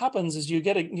trust, what happens is you're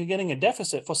getting a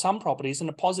deficit for some properties and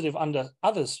a positive under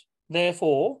others.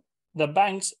 Therefore, the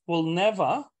banks will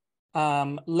never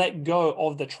let go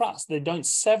of the trust. They don't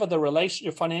sever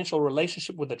your financial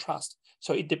relationship with the trust.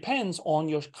 So it depends on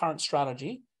your current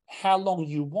strategy, how long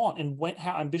you want, and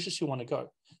how ambitious you want to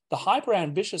go. The hyper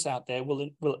ambitious out there will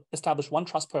establish one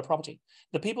trust per property.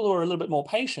 The people who are a little bit more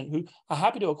patient, who are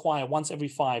happy to acquire once every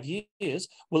 5 years,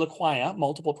 will acquire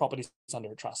multiple properties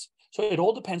under a trust. So it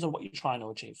all depends on what you're trying to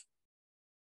achieve.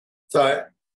 So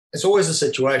it's always a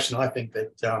situation, I think,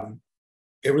 that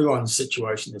everyone's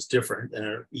situation is different,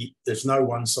 and there's no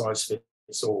one size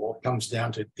fits all. It comes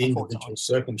down to the individual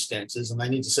circumstances, and they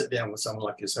need to sit down with someone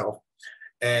like yourself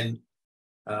and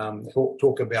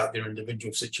talk about their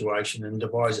individual situation and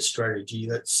devise a strategy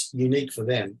that's unique for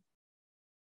them.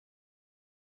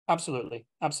 Absolutely,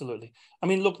 absolutely. I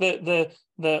mean, look, the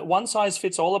one size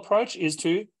fits all approach is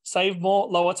to save more,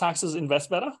 lower taxes, invest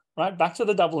better, right? Back to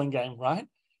the doubling game, right?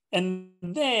 And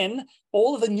then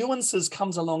all of the nuances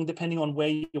comes along depending on where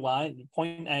you are,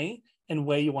 point A, and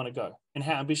where you want to go, and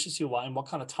how ambitious you are, and what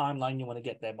kind of timeline you want to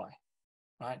get there by,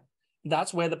 right?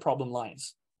 That's where the problem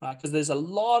lies. Right? Because there's a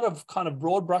lot of kind of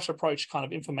broad brush approach kind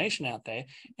of information out there,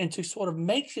 and to sort of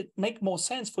make more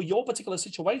sense for your particular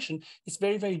situation, it's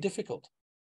very, very difficult,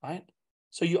 right?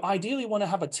 So you ideally want to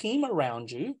have a team around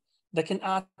you that can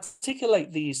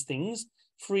articulate these things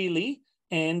freely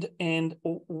and in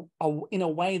a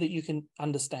way that you can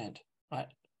understand, right?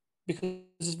 Because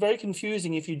it's very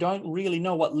confusing if you don't really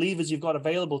know what levers you've got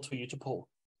available to you to pull,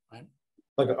 right?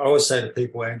 Like I always say to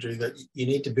people, Andrew, that you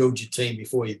need to build your team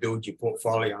before you build your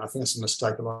portfolio. And I think it's a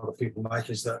mistake a lot of people make,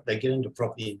 is that they get into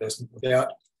property investment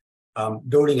without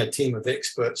building a team of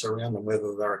experts around them,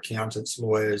 whether they're accountants,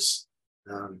 lawyers,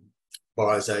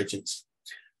 buyers agents.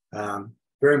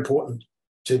 Very important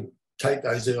to take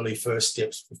those early first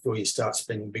steps before you start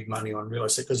spending big money on real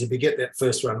estate, because if you get that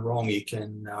first one wrong, you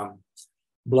can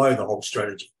blow the whole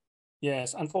strategy.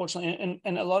 Yes, unfortunately,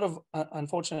 and a lot of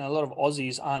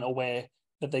Aussies aren't aware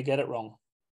that they get it wrong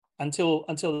until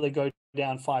they go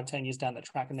down 5-10 years down the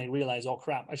track and they realize, oh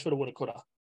crap, I shoulda, woulda, coulda,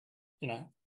 you know.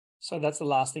 So that's the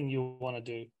last thing you want to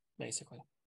do, basically,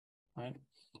 right?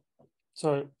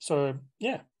 So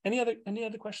yeah. Any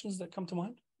other questions that come to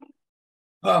mind?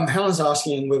 Helen's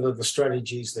asking whether the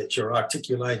strategies that you're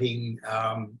articulating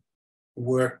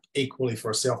work equally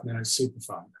for a self-managed super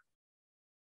fund.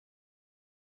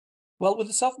 Well, with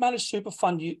the self-managed super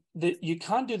fund, you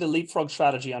can't do the leapfrog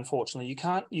strategy, unfortunately.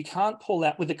 You can't pull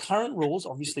out with the current rules.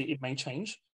 Obviously, it may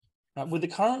change. With the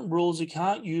current rules, you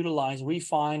can't utilize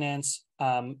refinance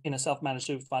in a self-managed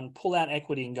super fund, pull out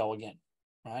equity and go again,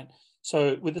 right?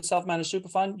 So with the self-managed super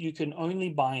fund, you can only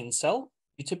buy and sell.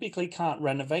 You typically can't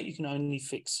renovate. You can only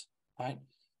fix, right?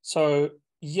 So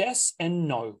yes and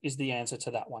no is the answer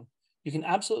to that one. You can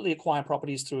absolutely acquire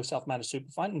properties through a self-managed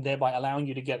super fund, and thereby allowing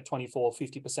you to get a 24,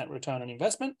 50% return on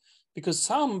investment, because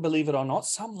some, believe it or not,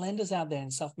 some lenders out there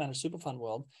in self-managed super fund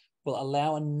world will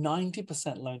allow a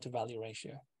 90% loan to value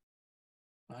ratio,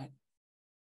 right?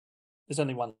 There's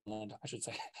only one lender, I should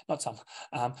say, not some.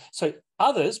 So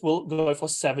others will go for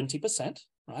 70%,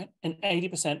 right? And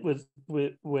 80% with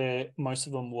where most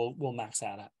of them will max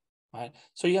out at, right?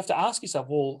 So you have to ask yourself,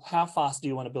 well, how fast do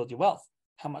you want to build your wealth?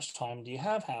 How much time do you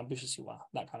have? How ambitious you are?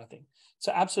 That kind of thing.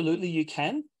 So absolutely you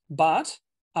can, but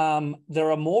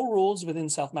there are more rules within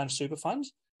self-managed super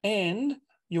funds, and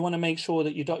you want to make sure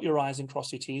that you dot your I's and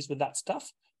cross your T's with that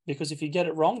stuff, because if you get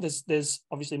it wrong, there's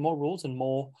obviously more rules and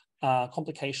more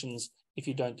complications if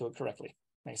you don't do it correctly,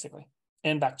 basically.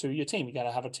 And back to your team, you got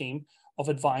to have a team of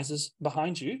advisors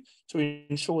behind you to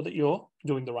ensure that you're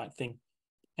doing the right thing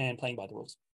and playing by the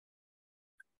rules.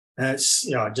 And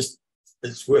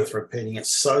it's worth repeating.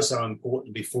 It's so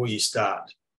important before you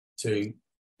start to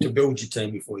build your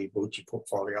team before you build your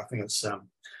portfolio. I think it's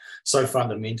so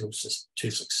fundamental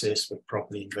to success with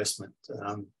property investment.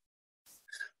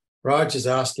 Raj is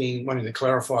wanting to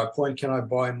clarify a point. Can I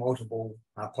buy multiple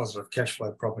positive cash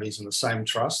flow properties in the same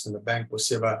trust, and the bank will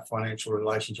sever financial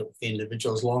relationship with the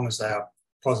individual as long as they are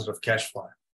positive cash flow?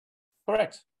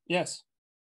 Correct. Yes.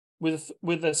 With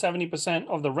the 70%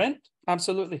 of the rent,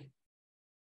 absolutely.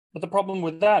 But the problem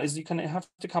with that is you can have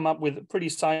to come up with pretty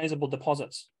sizable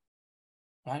deposits,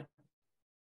 right?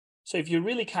 So if you're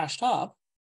really cashed up,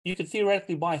 you could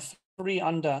theoretically buy 3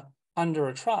 under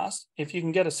a trust. If you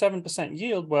can get a 7%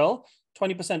 yield, well,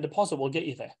 20% deposit will get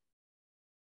you there,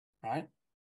 right?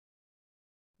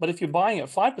 But if you're buying at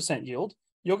 5% yield,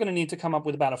 you're going to need to come up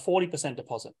with about a 40%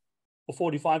 deposit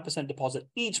or 45% deposit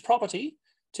each property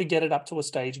to get it up to a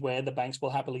stage where the banks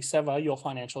will happily sever your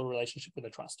financial relationship with the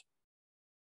trust.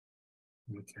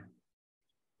 Okay.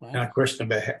 Right? Now, a question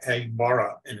about how you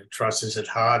borrow in a trust. Is it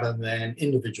harder than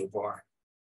individual borrowing?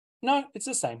 No, it's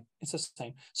the same. It's the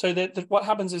same. So what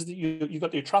happens is that you've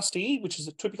got your trustee, which is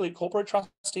typically a corporate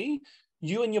trustee.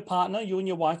 You and your partner, you and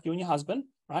your wife, you and your husband,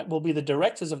 right, will be the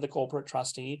directors of the corporate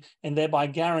trustee and thereby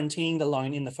guaranteeing the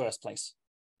loan in the first place.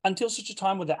 Until such a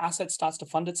time where the asset starts to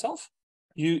fund itself,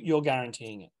 you're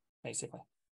guaranteeing it, basically.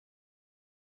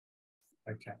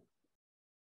 Okay.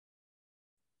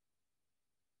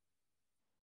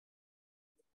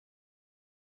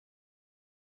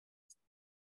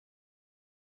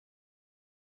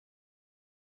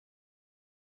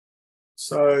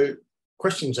 So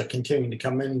questions are continuing to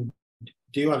come in.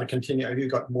 Do you want to continue? Have you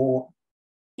got more?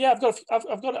 Yeah, I've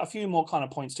got a few more kind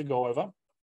of points to go over.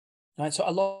 Right, so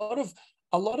a lot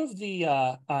of the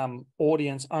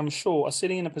audience, I'm sure, are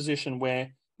sitting in a position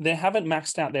where they haven't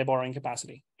maxed out their borrowing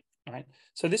capacity. Right,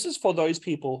 so this is for those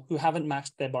people who haven't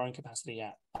maxed their borrowing capacity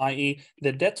yet, i.e.,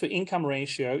 the debt to income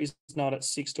ratio is not at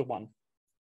 6:1.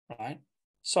 Right,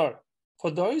 so for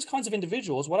those kinds of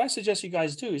individuals, what I suggest you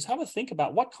guys do is have a think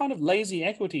about what kind of lazy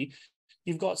equity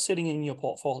you've got sitting in your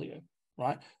portfolio,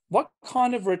 right? What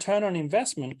kind of return on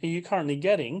investment are you currently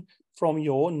getting from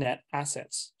your net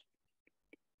assets,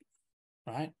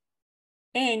 right?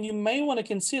 And you may want to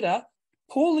consider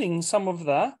pulling some of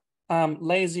the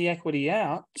lazy equity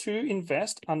out to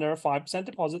invest under a 5%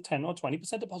 deposit, 10 or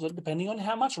 20% deposit, depending on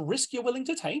how much risk you're willing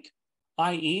to take,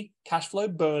 i.e. cash flow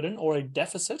burden or a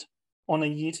deficit on a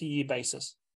year-to-year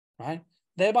basis, right?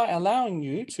 Thereby allowing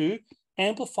you to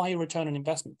amplify your return on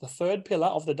investment, the third pillar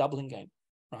of the doubling game,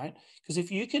 right? Because if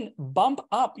you can bump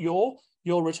up your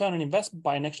return on investment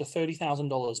by an extra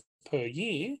 $30,000 per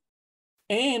year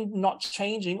and not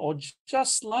changing or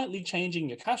just slightly changing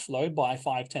your cash flow by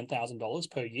 $5,000,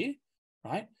 $10,000 per year,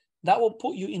 right? That will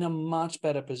put you in a much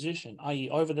better position, i.e.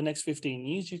 over the next 15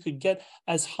 years, you could get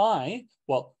as high,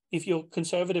 well, if you're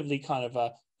conservatively kind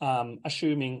of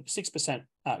assuming 6%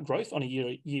 growth on a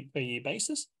year-by-year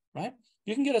basis, right?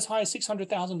 You can get as high as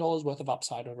 $600,000 worth of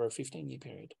upside over a 15-year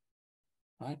period,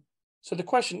 right? So the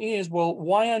question is, well,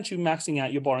 why aren't you maxing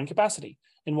out your borrowing capacity?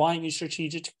 And why aren't you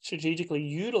strategically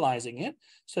utilizing it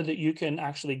so that you can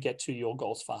actually get to your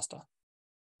goals faster,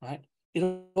 right? It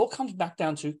all comes back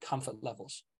down to comfort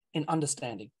levels and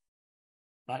understanding,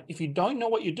 right? If you don't know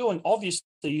what you're doing, obviously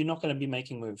you're not going to be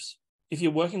making moves. If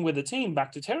you're working with a team,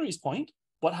 back to Terry's point,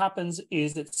 what happens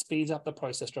is it speeds up the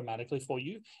process dramatically for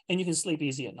you and you can sleep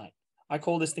easy at night. I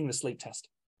call this thing the sleep test,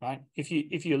 right? If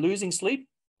you're losing sleep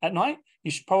at night,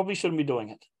 you probably shouldn't be doing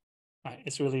it, right?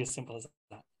 It's really as simple as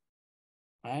that,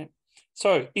 right?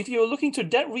 So if you're looking to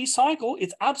debt recycle,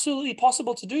 it's absolutely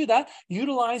possible to do that.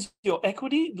 Utilize your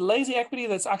equity, lazy equity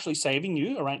that's actually saving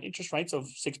you around interest rates of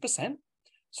 6%.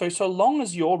 So long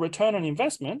as your return on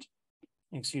investment,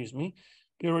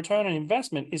 your return on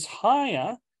investment is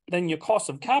higher than your cost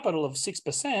of capital of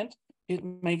 6%, it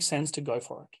makes sense to go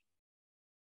for it,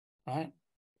 right?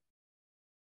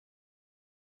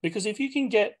 Because if you can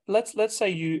get, let's say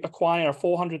you acquire a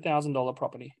 $400,000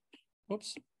 property,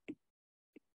 oops,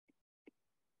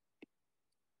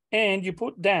 and you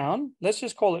put down, let's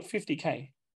just call it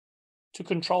 50K to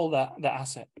control the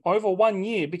asset. Over 1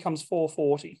 year, it becomes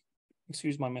 440.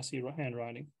 Excuse my messy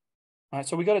handwriting. All right,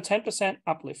 so we got a 10%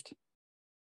 uplift,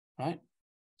 right?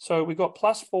 So we got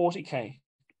plus 40K.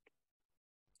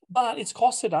 But it's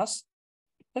costed us,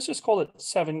 let's just call it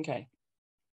 7K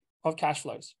of cash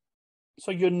flows.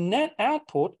 So your net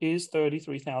output is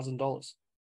 $33,000.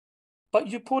 But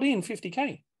you put in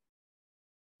 50K,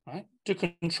 right, to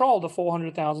control the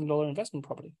 $400,000 investment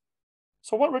property.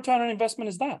 So what return on investment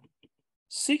is that?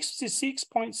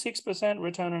 66.6%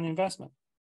 return on investment.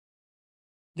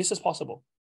 This is possible,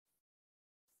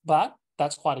 but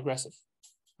that's quite aggressive,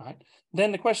 right?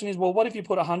 Then the question is, well, what if you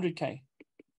put 100K?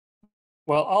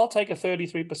 Well, I'll take a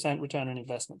 33% return on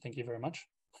investment. Thank you very much,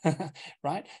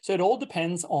 right? So it all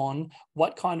depends on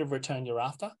what kind of return you're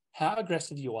after, how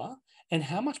aggressive you are, and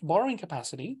how much borrowing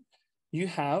capacity you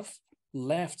have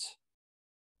left,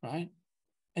 right?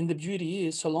 And the beauty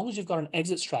is, so long as you've got an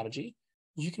exit strategy,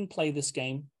 you can play this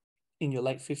game in your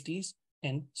late 50s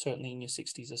and certainly in your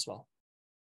 60s as well,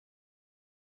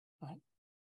 right?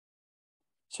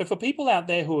 So for people out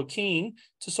there who are keen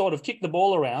to sort of kick the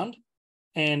ball around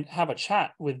and have a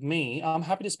chat with me, I'm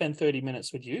happy to spend 30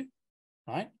 minutes with you,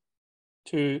 right?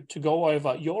 To go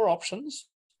over your options,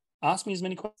 ask me as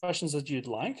many questions as you'd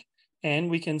like, and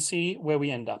we can see where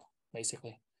we end up,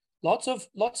 basically. Lots of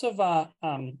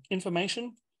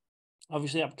information.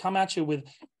 Obviously, I've come at you with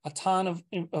a ton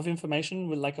of information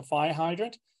with like a fire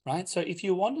hydrant, right? So if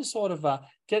you want to sort of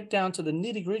get down to the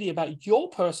nitty-gritty about your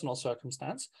personal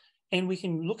circumstance and we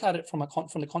can look at it from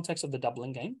the context of the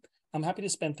doubling game. I'm happy to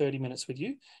spend 30 minutes with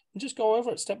you and just go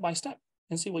over it step by step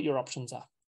and see what your options are,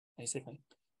 basically.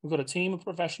 We've got a team of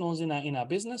professionals in our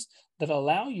business that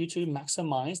allow you to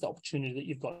maximize the opportunity that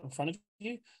you've got in front of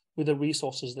you with the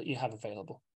resources that you have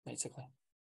available, basically,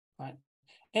 right?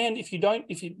 And if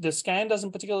the scan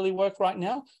doesn't particularly work right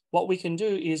now, what we can do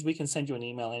is we can send you an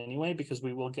email anyway, because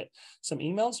we will get some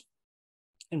emails,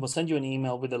 and we'll send you an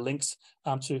email with the links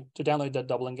to download that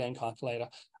doubling game calculator,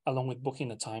 along with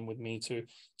booking a time with me to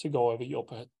go over your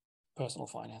personal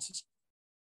finances.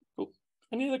 Cool.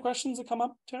 Any other questions that come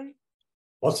up, Terry?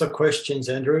 Lots of questions,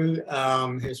 Andrew.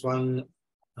 Here's one.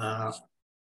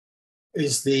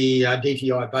 Is the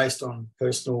DTI based on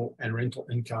personal and rental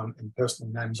income and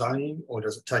personal names only, or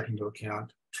does it take into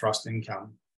account trust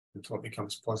income until it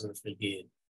becomes positively geared?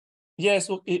 Yes,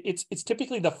 look, it's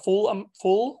typically the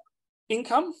full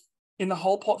income in the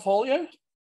whole portfolio.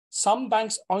 Some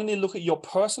banks only look at your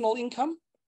personal income.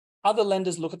 Other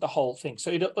lenders look at the whole thing. So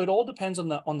it all depends on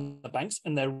the banks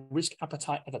and their risk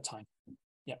appetite at the time.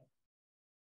 Yeah.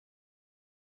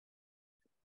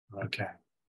 Okay.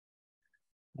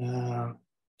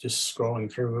 Just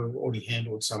scrolling through, we've already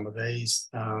handled some of these.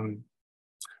 I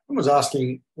was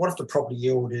asking, what if the property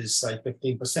yield is, say,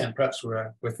 15%? Perhaps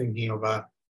we're thinking of a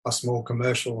small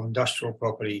commercial industrial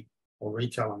property or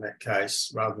retail in that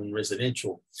case, rather than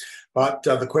residential. But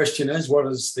the question is, what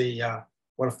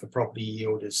if the property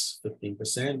yield is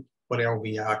 15%? What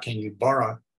LVR can you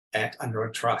borrow at under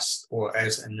a trust or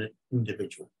as an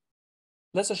individual?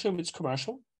 Let's assume it's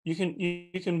commercial. You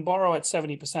can borrow at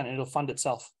 70% and it'll fund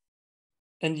itself.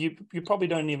 And you probably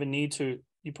don't even need to.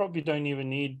 You probably don't even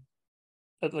need.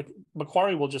 Like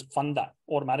Macquarie will just fund that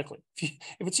automatically.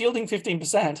 If it's yielding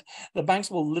 15%, the banks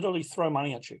will literally throw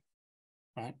money at you,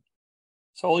 right?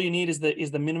 So all you need is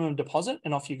the minimum deposit,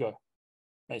 and off you go,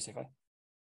 basically.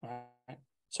 Right.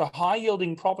 So high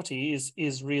yielding property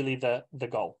is really the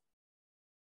goal,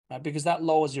 right? Because that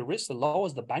lowers your risk, it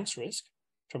lowers the bank's risk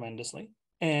tremendously,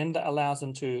 and allows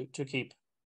them to keep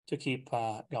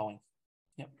going.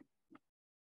 Yep.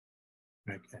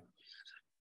 Okay.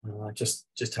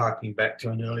 Just harking back to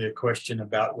an earlier question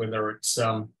about whether it's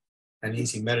an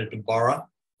easy matter to borrow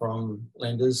from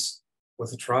lenders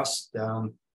with a trust.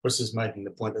 Chris is making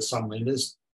the point that some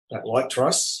lenders don't like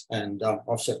trusts, and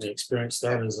I've certainly experienced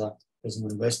that as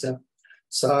an investor.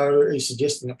 So he's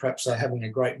suggesting that perhaps having a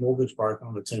great mortgage broker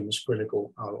on the team is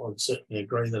critical. I would certainly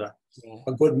agree that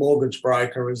a good mortgage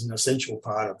broker is an essential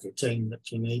part of the team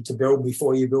that you need to build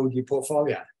before you build your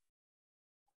portfolio.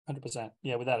 100%.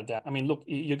 Yeah, without a doubt. I mean, look,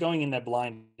 you're going in there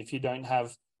blind if you don't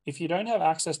have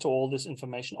access to all this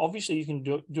information. Obviously, you can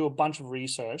do a bunch of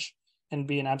research and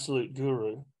be an absolute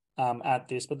guru at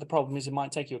this, but the problem is it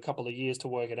might take you a couple of years to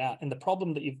work it out. And the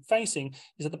problem that you're facing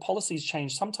is that the policies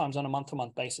change sometimes on a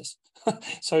month-to-month basis.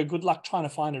 So good luck trying to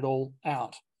find it all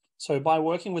out. So by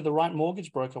working with the right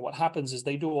mortgage broker, what happens is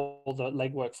they do all the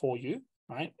legwork for you,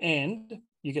 right? And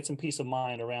you get some peace of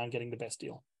mind around getting the best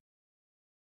deal.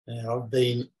 Yeah, I've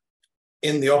been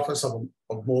in the office of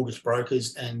mortgage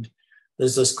brokers, and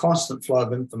there's this constant flow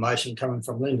of information coming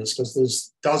from lenders because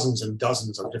there's dozens and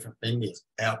dozens of different lenders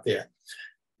out there.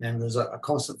 And there's a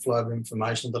constant flow of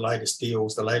information, the latest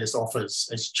deals, the latest offers.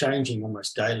 It's changing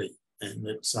almost daily. And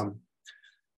it's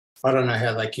I don't know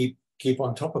how they keep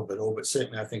on top of it all, but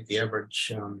certainly I think the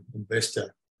average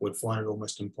investor would find it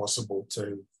almost impossible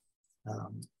to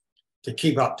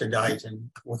keep up to date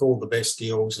and with all the best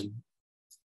deals and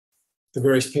the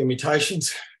various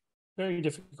permutations. Very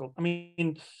difficult. I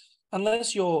mean,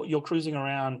 unless you're cruising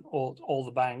around all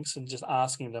the banks and just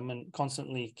asking them and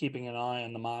constantly keeping an eye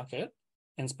on the market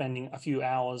and spending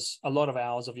a lot of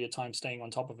hours of your time staying on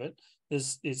top of it,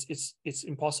 it's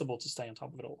impossible to stay on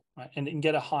top of it all, right? And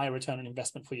get a high return on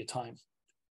investment for your time,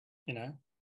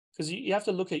 because you have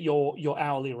to look at your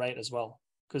hourly rate as well,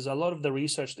 because a lot of the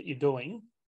research that you're doing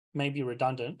may be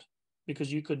redundant,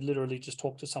 because you could literally just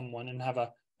talk to someone and have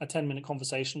a 10-minute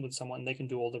conversation with someone, and they can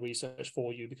do all the research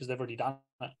for you because they've already done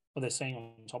it, or they're staying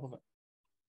on top of it.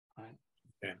 Right.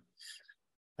 Yeah.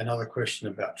 Another question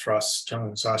about trusts.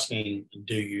 Someone's asking,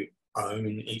 do you own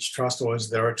each trust, or is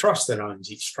there a trust that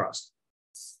owns each trust?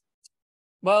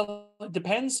 Well, it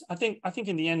depends. I think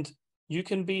in the end, you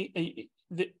can be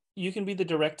the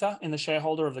director and the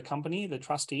shareholder of the company, the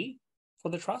trustee for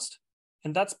the trust,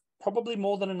 and that's probably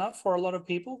more than enough for a lot of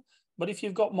people. But if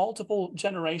you've got multiple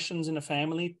generations in a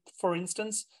family, for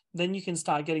instance, then you can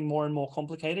start getting more and more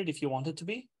complicated if you want it to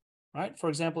be, right? For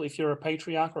example, if you're a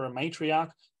patriarch or a matriarch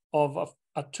of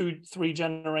a 2-3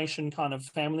 generation kind of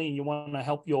family, and you want to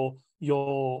help the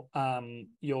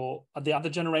other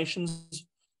generations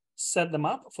set them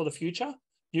up for the future,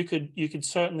 you could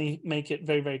certainly make it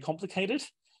very, very complicated,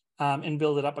 and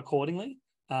build it up accordingly,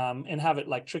 and have it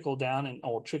like trickle down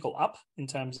or trickle up in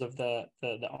terms of the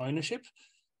ownership.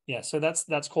 Yeah, so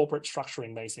that's corporate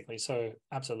structuring basically. So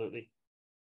absolutely.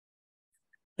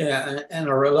 Yeah, and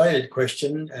a related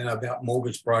question about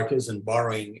mortgage brokers and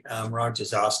borrowing.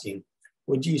 Roger's asking,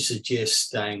 would you suggest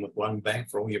staying with one bank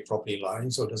for all your property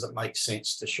loans, or does it make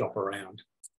sense to shop around?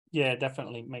 Yeah, it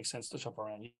definitely makes sense to shop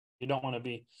around. You don't want to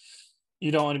be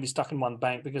stuck in one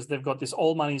bank, because they've got this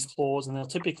all money's clause, and they'll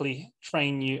typically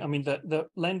train you. I mean, the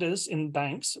lenders in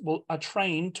banks are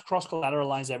trained to cross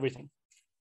collateralize everything.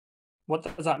 What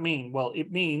does that mean? Well,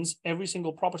 it means every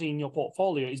single property in your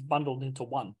portfolio is bundled into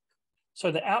one. So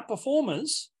the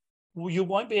outperformers, you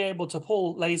won't be able to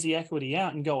pull lazy equity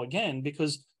out and go again,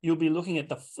 because you'll be looking at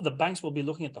the banks will be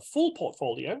looking at the full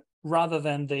portfolio rather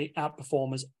than the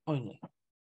outperformers only,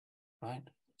 right?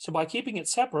 So by keeping it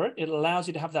separate, it allows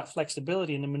you to have that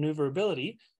flexibility and the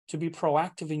maneuverability to be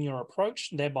proactive in your approach,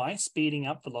 thereby speeding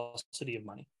up velocity of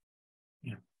money.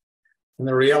 Yeah. And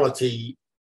the reality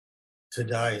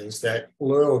today is that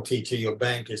loyalty to your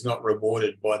bank is not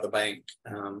rewarded by the bank.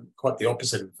 Quite the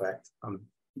opposite, in fact.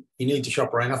 You need to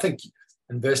shop around. I think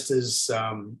investors,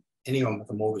 anyone with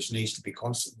a mortgage, needs to be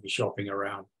constantly shopping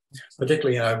around.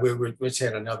 Particularly, we've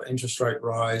had another interest rate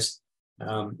rise,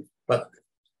 but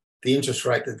the interest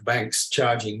rate that the bank's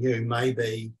charging you may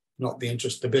be not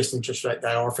the best interest rate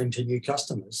they're offering to new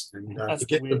customers. And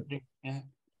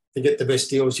to get the best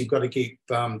deals, you've got to keep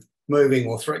moving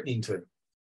or threatening to.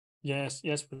 Yes,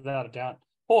 without a doubt.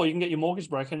 Or you can get your mortgage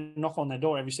broker and knock on their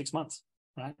door every 6 months,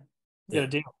 right? Get a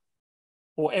deal.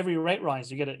 Or every rate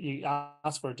rise, you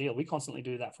ask for a deal. We constantly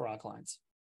do that for our clients.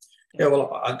 Yeah,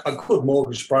 well, a good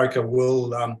mortgage broker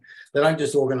will, they don't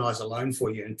just organise a loan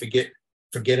for you and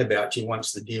forget about you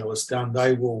once the deal is done.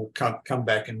 They will come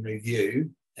back and review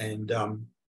and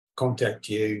contact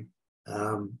you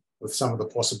with some of the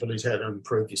possibilities how to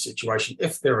improve your situation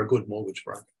if they're a good mortgage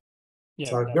broker. Yeah,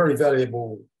 so a very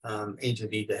valuable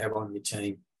entity to have on your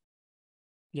team.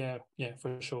 Yeah,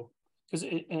 for sure. Because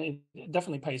it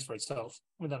definitely pays for itself,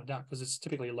 without a doubt, because it's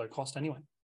typically a low cost anyway,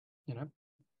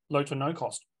 low to no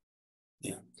cost.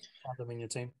 Yeah. Have them in your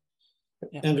team.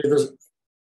 Yeah. And there's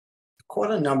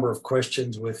quite a number of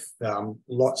questions with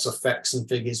lots of facts and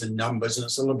figures and numbers, and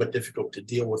it's a little bit difficult to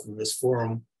deal with in this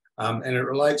forum. And it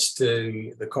relates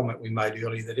to the comment we made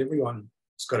earlier that everyone's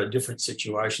got a different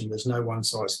situation. There's no one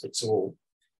size fits all.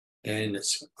 And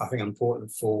it's, I think,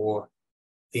 important for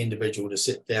the individual to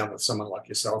sit down with someone like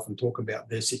yourself and talk about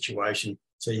their situation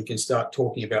so you can start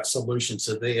talking about solutions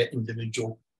to their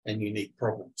individual and unique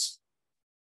problems.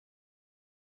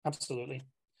 Absolutely.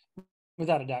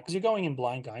 Without a doubt, because you're going in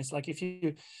blind, guys. Like if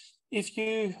you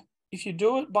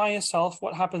do it by yourself,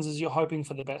 what happens is you're hoping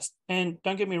for the best. And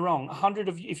don't get me wrong,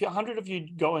 if 100 of you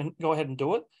go ahead and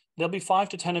do it, there'll be 5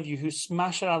 to 10 of you who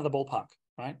smash it out of the ballpark,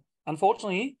 right?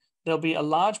 Unfortunately, there'll be a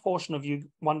large portion of you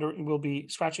will be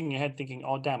scratching your head thinking,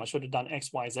 oh, damn, I should have done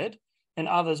X, Y, Z. And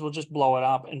others will just blow it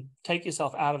up and take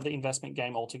yourself out of the investment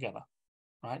game altogether,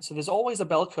 right? So there's always a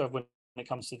bell curve when it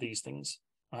comes to these things,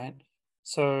 right?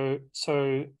 So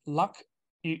luck,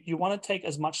 you want to take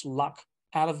as much luck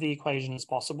out of the equation as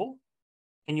possible.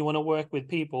 And you want to work with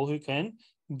people who can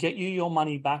get you your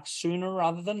money back sooner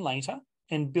rather than later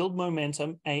and build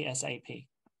momentum ASAP,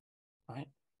 right?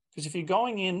 Because if you're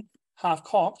going in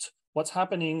half-cocked, what's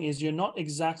happening is you're not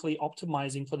exactly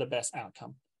optimizing for the best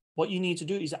outcome. What you need to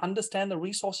do is understand the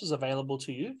resources available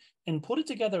to you and put it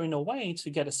together in a way to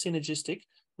get a synergistic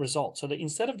result. So that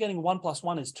instead of getting 1 +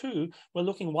 1 is 2, we're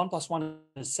looking 1 + 1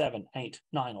 is 7, 8,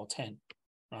 9, or 10,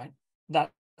 right?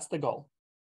 That's the goal,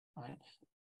 right?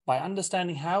 By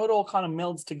understanding how it all kind of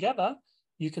melds together,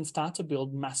 you can start to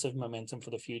build massive momentum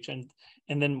for the future.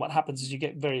 And then what happens is you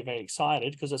get very, very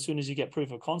excited, because as soon as you get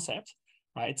proof of concept,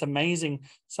 right? It's amazing.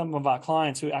 Some of our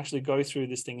clients who actually go through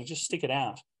this thing and just stick it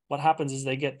out. What happens is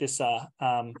they get this,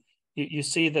 you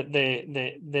see that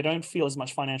they don't feel as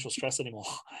much financial stress anymore.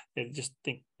 They just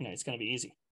think, it's going to be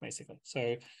easy, basically.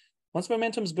 So once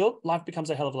momentum's built, life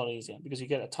becomes a hell of a lot easier, because you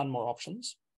get a ton more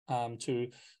options to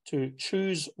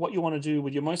choose what you want to do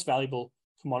with your most valuable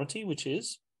commodity, which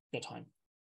is your time,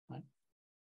 right?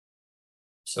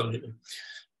 Absolutely.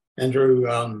 Andrew,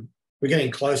 we're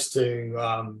getting close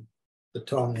to the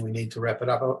time we need to wrap it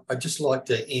up. I'd just like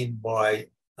to end by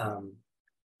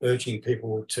urging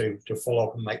people to follow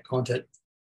up and make contact.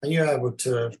 Are you able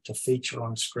to feature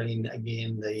on screen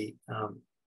again the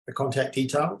contact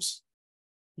details?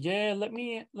 Yeah, let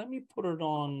me put it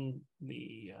on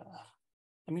the.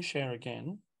 Let me share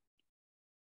again.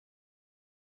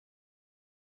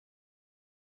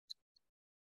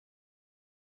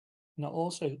 And I'll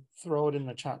also throw it in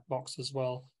the chat box as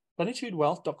well.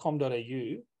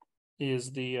 plenitudewealth.com.au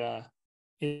is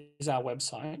our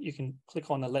website. You can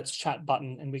click on the Let's Chat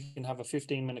button and we can have a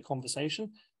 15-minute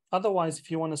conversation. Otherwise,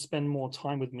 if you want to spend more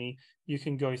time with me, you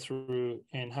can go through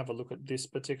and have a look at this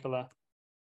particular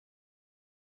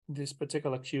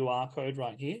QR code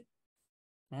right here,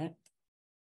 right?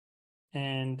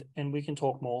 And we can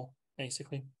talk more,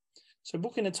 basically. So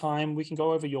book in a time, we can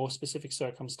go over your specific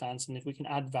circumstance, and if we can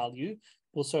add value,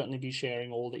 we'll certainly be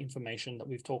sharing all the information that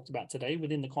we've talked about today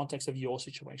within the context of your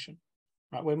situation.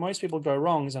 Right? Where most people go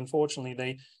wrong is,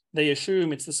 unfortunately, they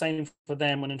assume it's the same for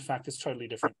them when in fact it's totally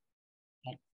different.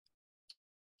 Right?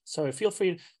 So feel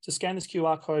free to scan this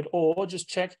QR code or just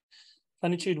check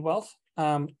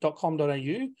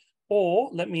plenitudewealth.com.au, or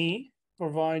let me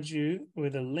provide you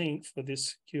with a link for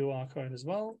this QR code as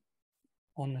well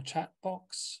on the chat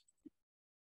box.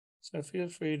 So feel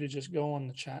free to just go on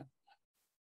the chat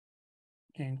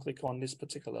and click on this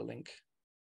particular link.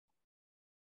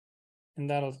 And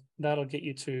that'll get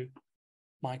you to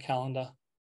my calendar,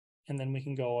 and then we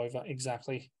can go over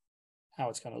exactly how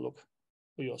it's going to look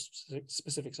for your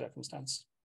specific circumstance.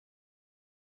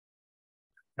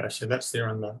 Okay, so that's there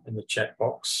in the chat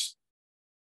box.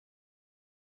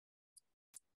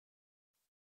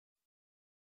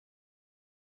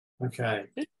 Okay.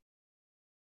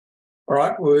 All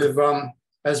right. We've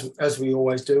as we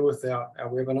always do with our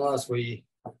webinars, we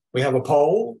have a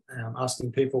poll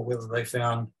asking people whether they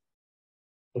found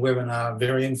the webinar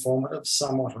very informative,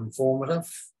 somewhat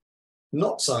informative,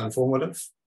 not so informative,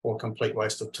 or a complete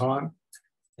waste of time.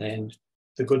 And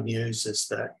the good news is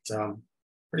that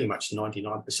pretty much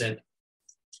 99%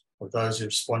 of those who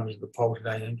responded to the poll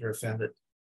today, Andrew, found it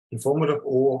informative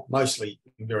or mostly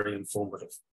very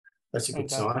informative. That's a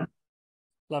good sign.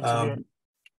 Love to hear it.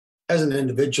 As an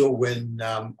individual, when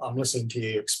I'm listening to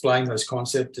you explain those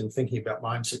concepts and thinking about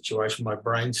my own situation, my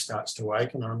brain starts to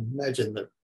wake, and I imagine that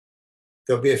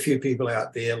there'll be a few people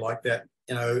out there like that.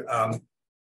 You know,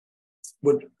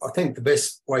 I think the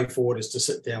best way forward is to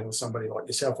sit down with somebody like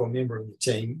yourself or a member of your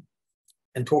team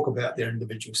and talk about their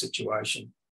individual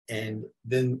situation, and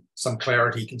then some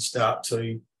clarity can start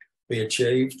to be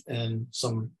achieved, and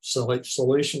some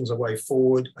solutions, a way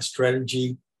forward, a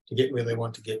strategy to get where they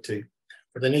want to get to.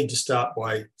 But they need to start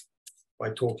by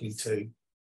talking to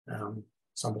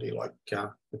somebody like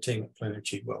the team at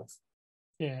Plenitude Wealth.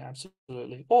 Yeah,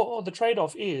 absolutely. Or the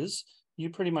trade-off is you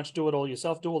pretty much do it all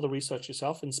yourself, do all the research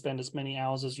yourself, and spend as many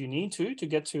hours as you need to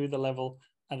get to the level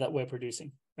that we're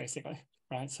producing, basically,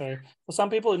 right? So for some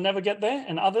people, it'll never get there,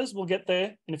 and others will get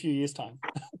there in a few years' time.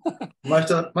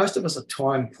 Most of us are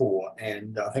time poor,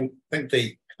 and I think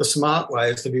the smart way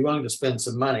is to be willing to spend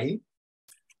some money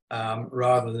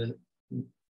rather than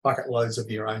bucket loads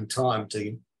of your own time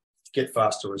to get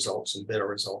faster results and better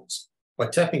results by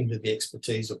tapping into the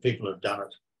expertise of people who have done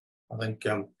it. I think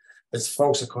it's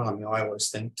false economy, I always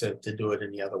think, to do it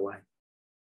any other way.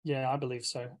 Yeah, I believe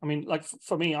so. I mean, like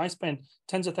for me, I spend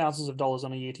tens of thousands of dollars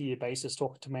on a year-to-year basis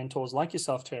talking to mentors like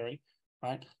yourself, Terry,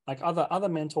 right? Like other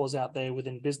mentors out there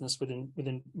within business,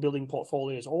 within building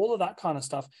portfolios, all of that kind of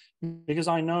stuff, because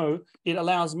I know it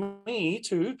allows me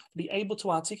to be able to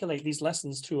articulate these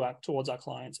lessons towards our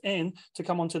clients, and to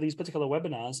come onto these particular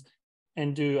webinars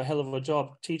and do a hell of a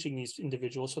job teaching these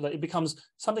individuals so that it becomes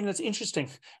something that's interesting,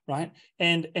 right?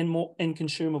 And more and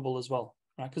consumable as well,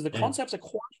 right? Because the concepts are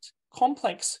quite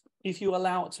complex if you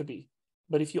allow it to be.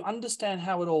 But if you understand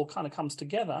how it all kind of comes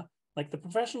together, like the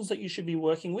professionals that you should be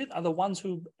working with are the ones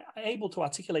who are able to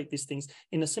articulate these things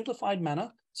in a simplified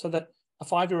manner so that a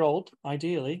 5-year-old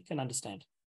ideally can understand,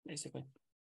 basically.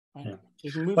 Right? Yeah.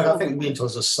 You can move I think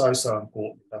mentors are so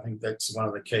important. I think that's one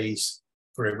of the keys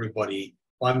for everybody.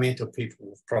 I mentor people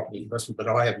with property investment, but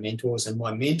I have mentors, and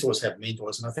my mentors have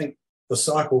mentors. And I think the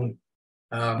cycle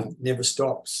never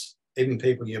stops. Even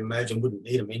people you imagine wouldn't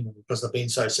need a mentor because they've been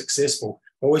so successful,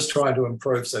 always trying to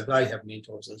improve, so they have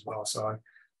mentors as well. So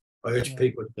I urge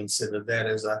people to consider that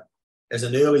as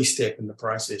an early step in the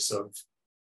process of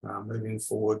moving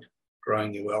forward,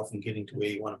 growing your wealth and getting to where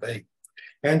you want to be.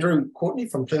 Andrew, Courtney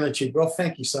from Plenitude Wealth,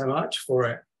 thank you so much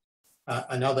for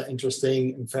another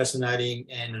interesting and fascinating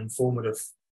and informative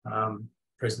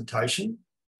presentation.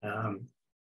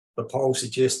 The poll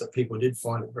suggests that people did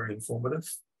find it very informative,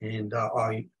 and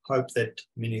I hope that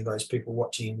many of those people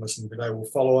watching and listening today will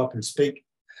follow up and speak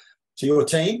to your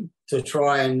team to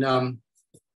try and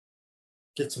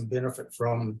get some benefit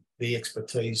from the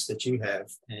expertise that you have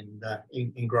and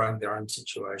in growing their own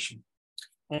situation.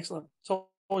 Excellent. It's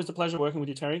always a pleasure working with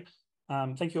you, Terry.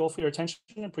 Thank you all for your attention.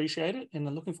 Appreciate it. And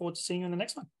I'm looking forward to seeing you in the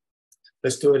next one.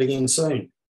 Let's do it again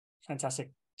soon.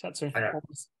 Fantastic. Chat soon.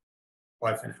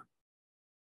 Bye for now.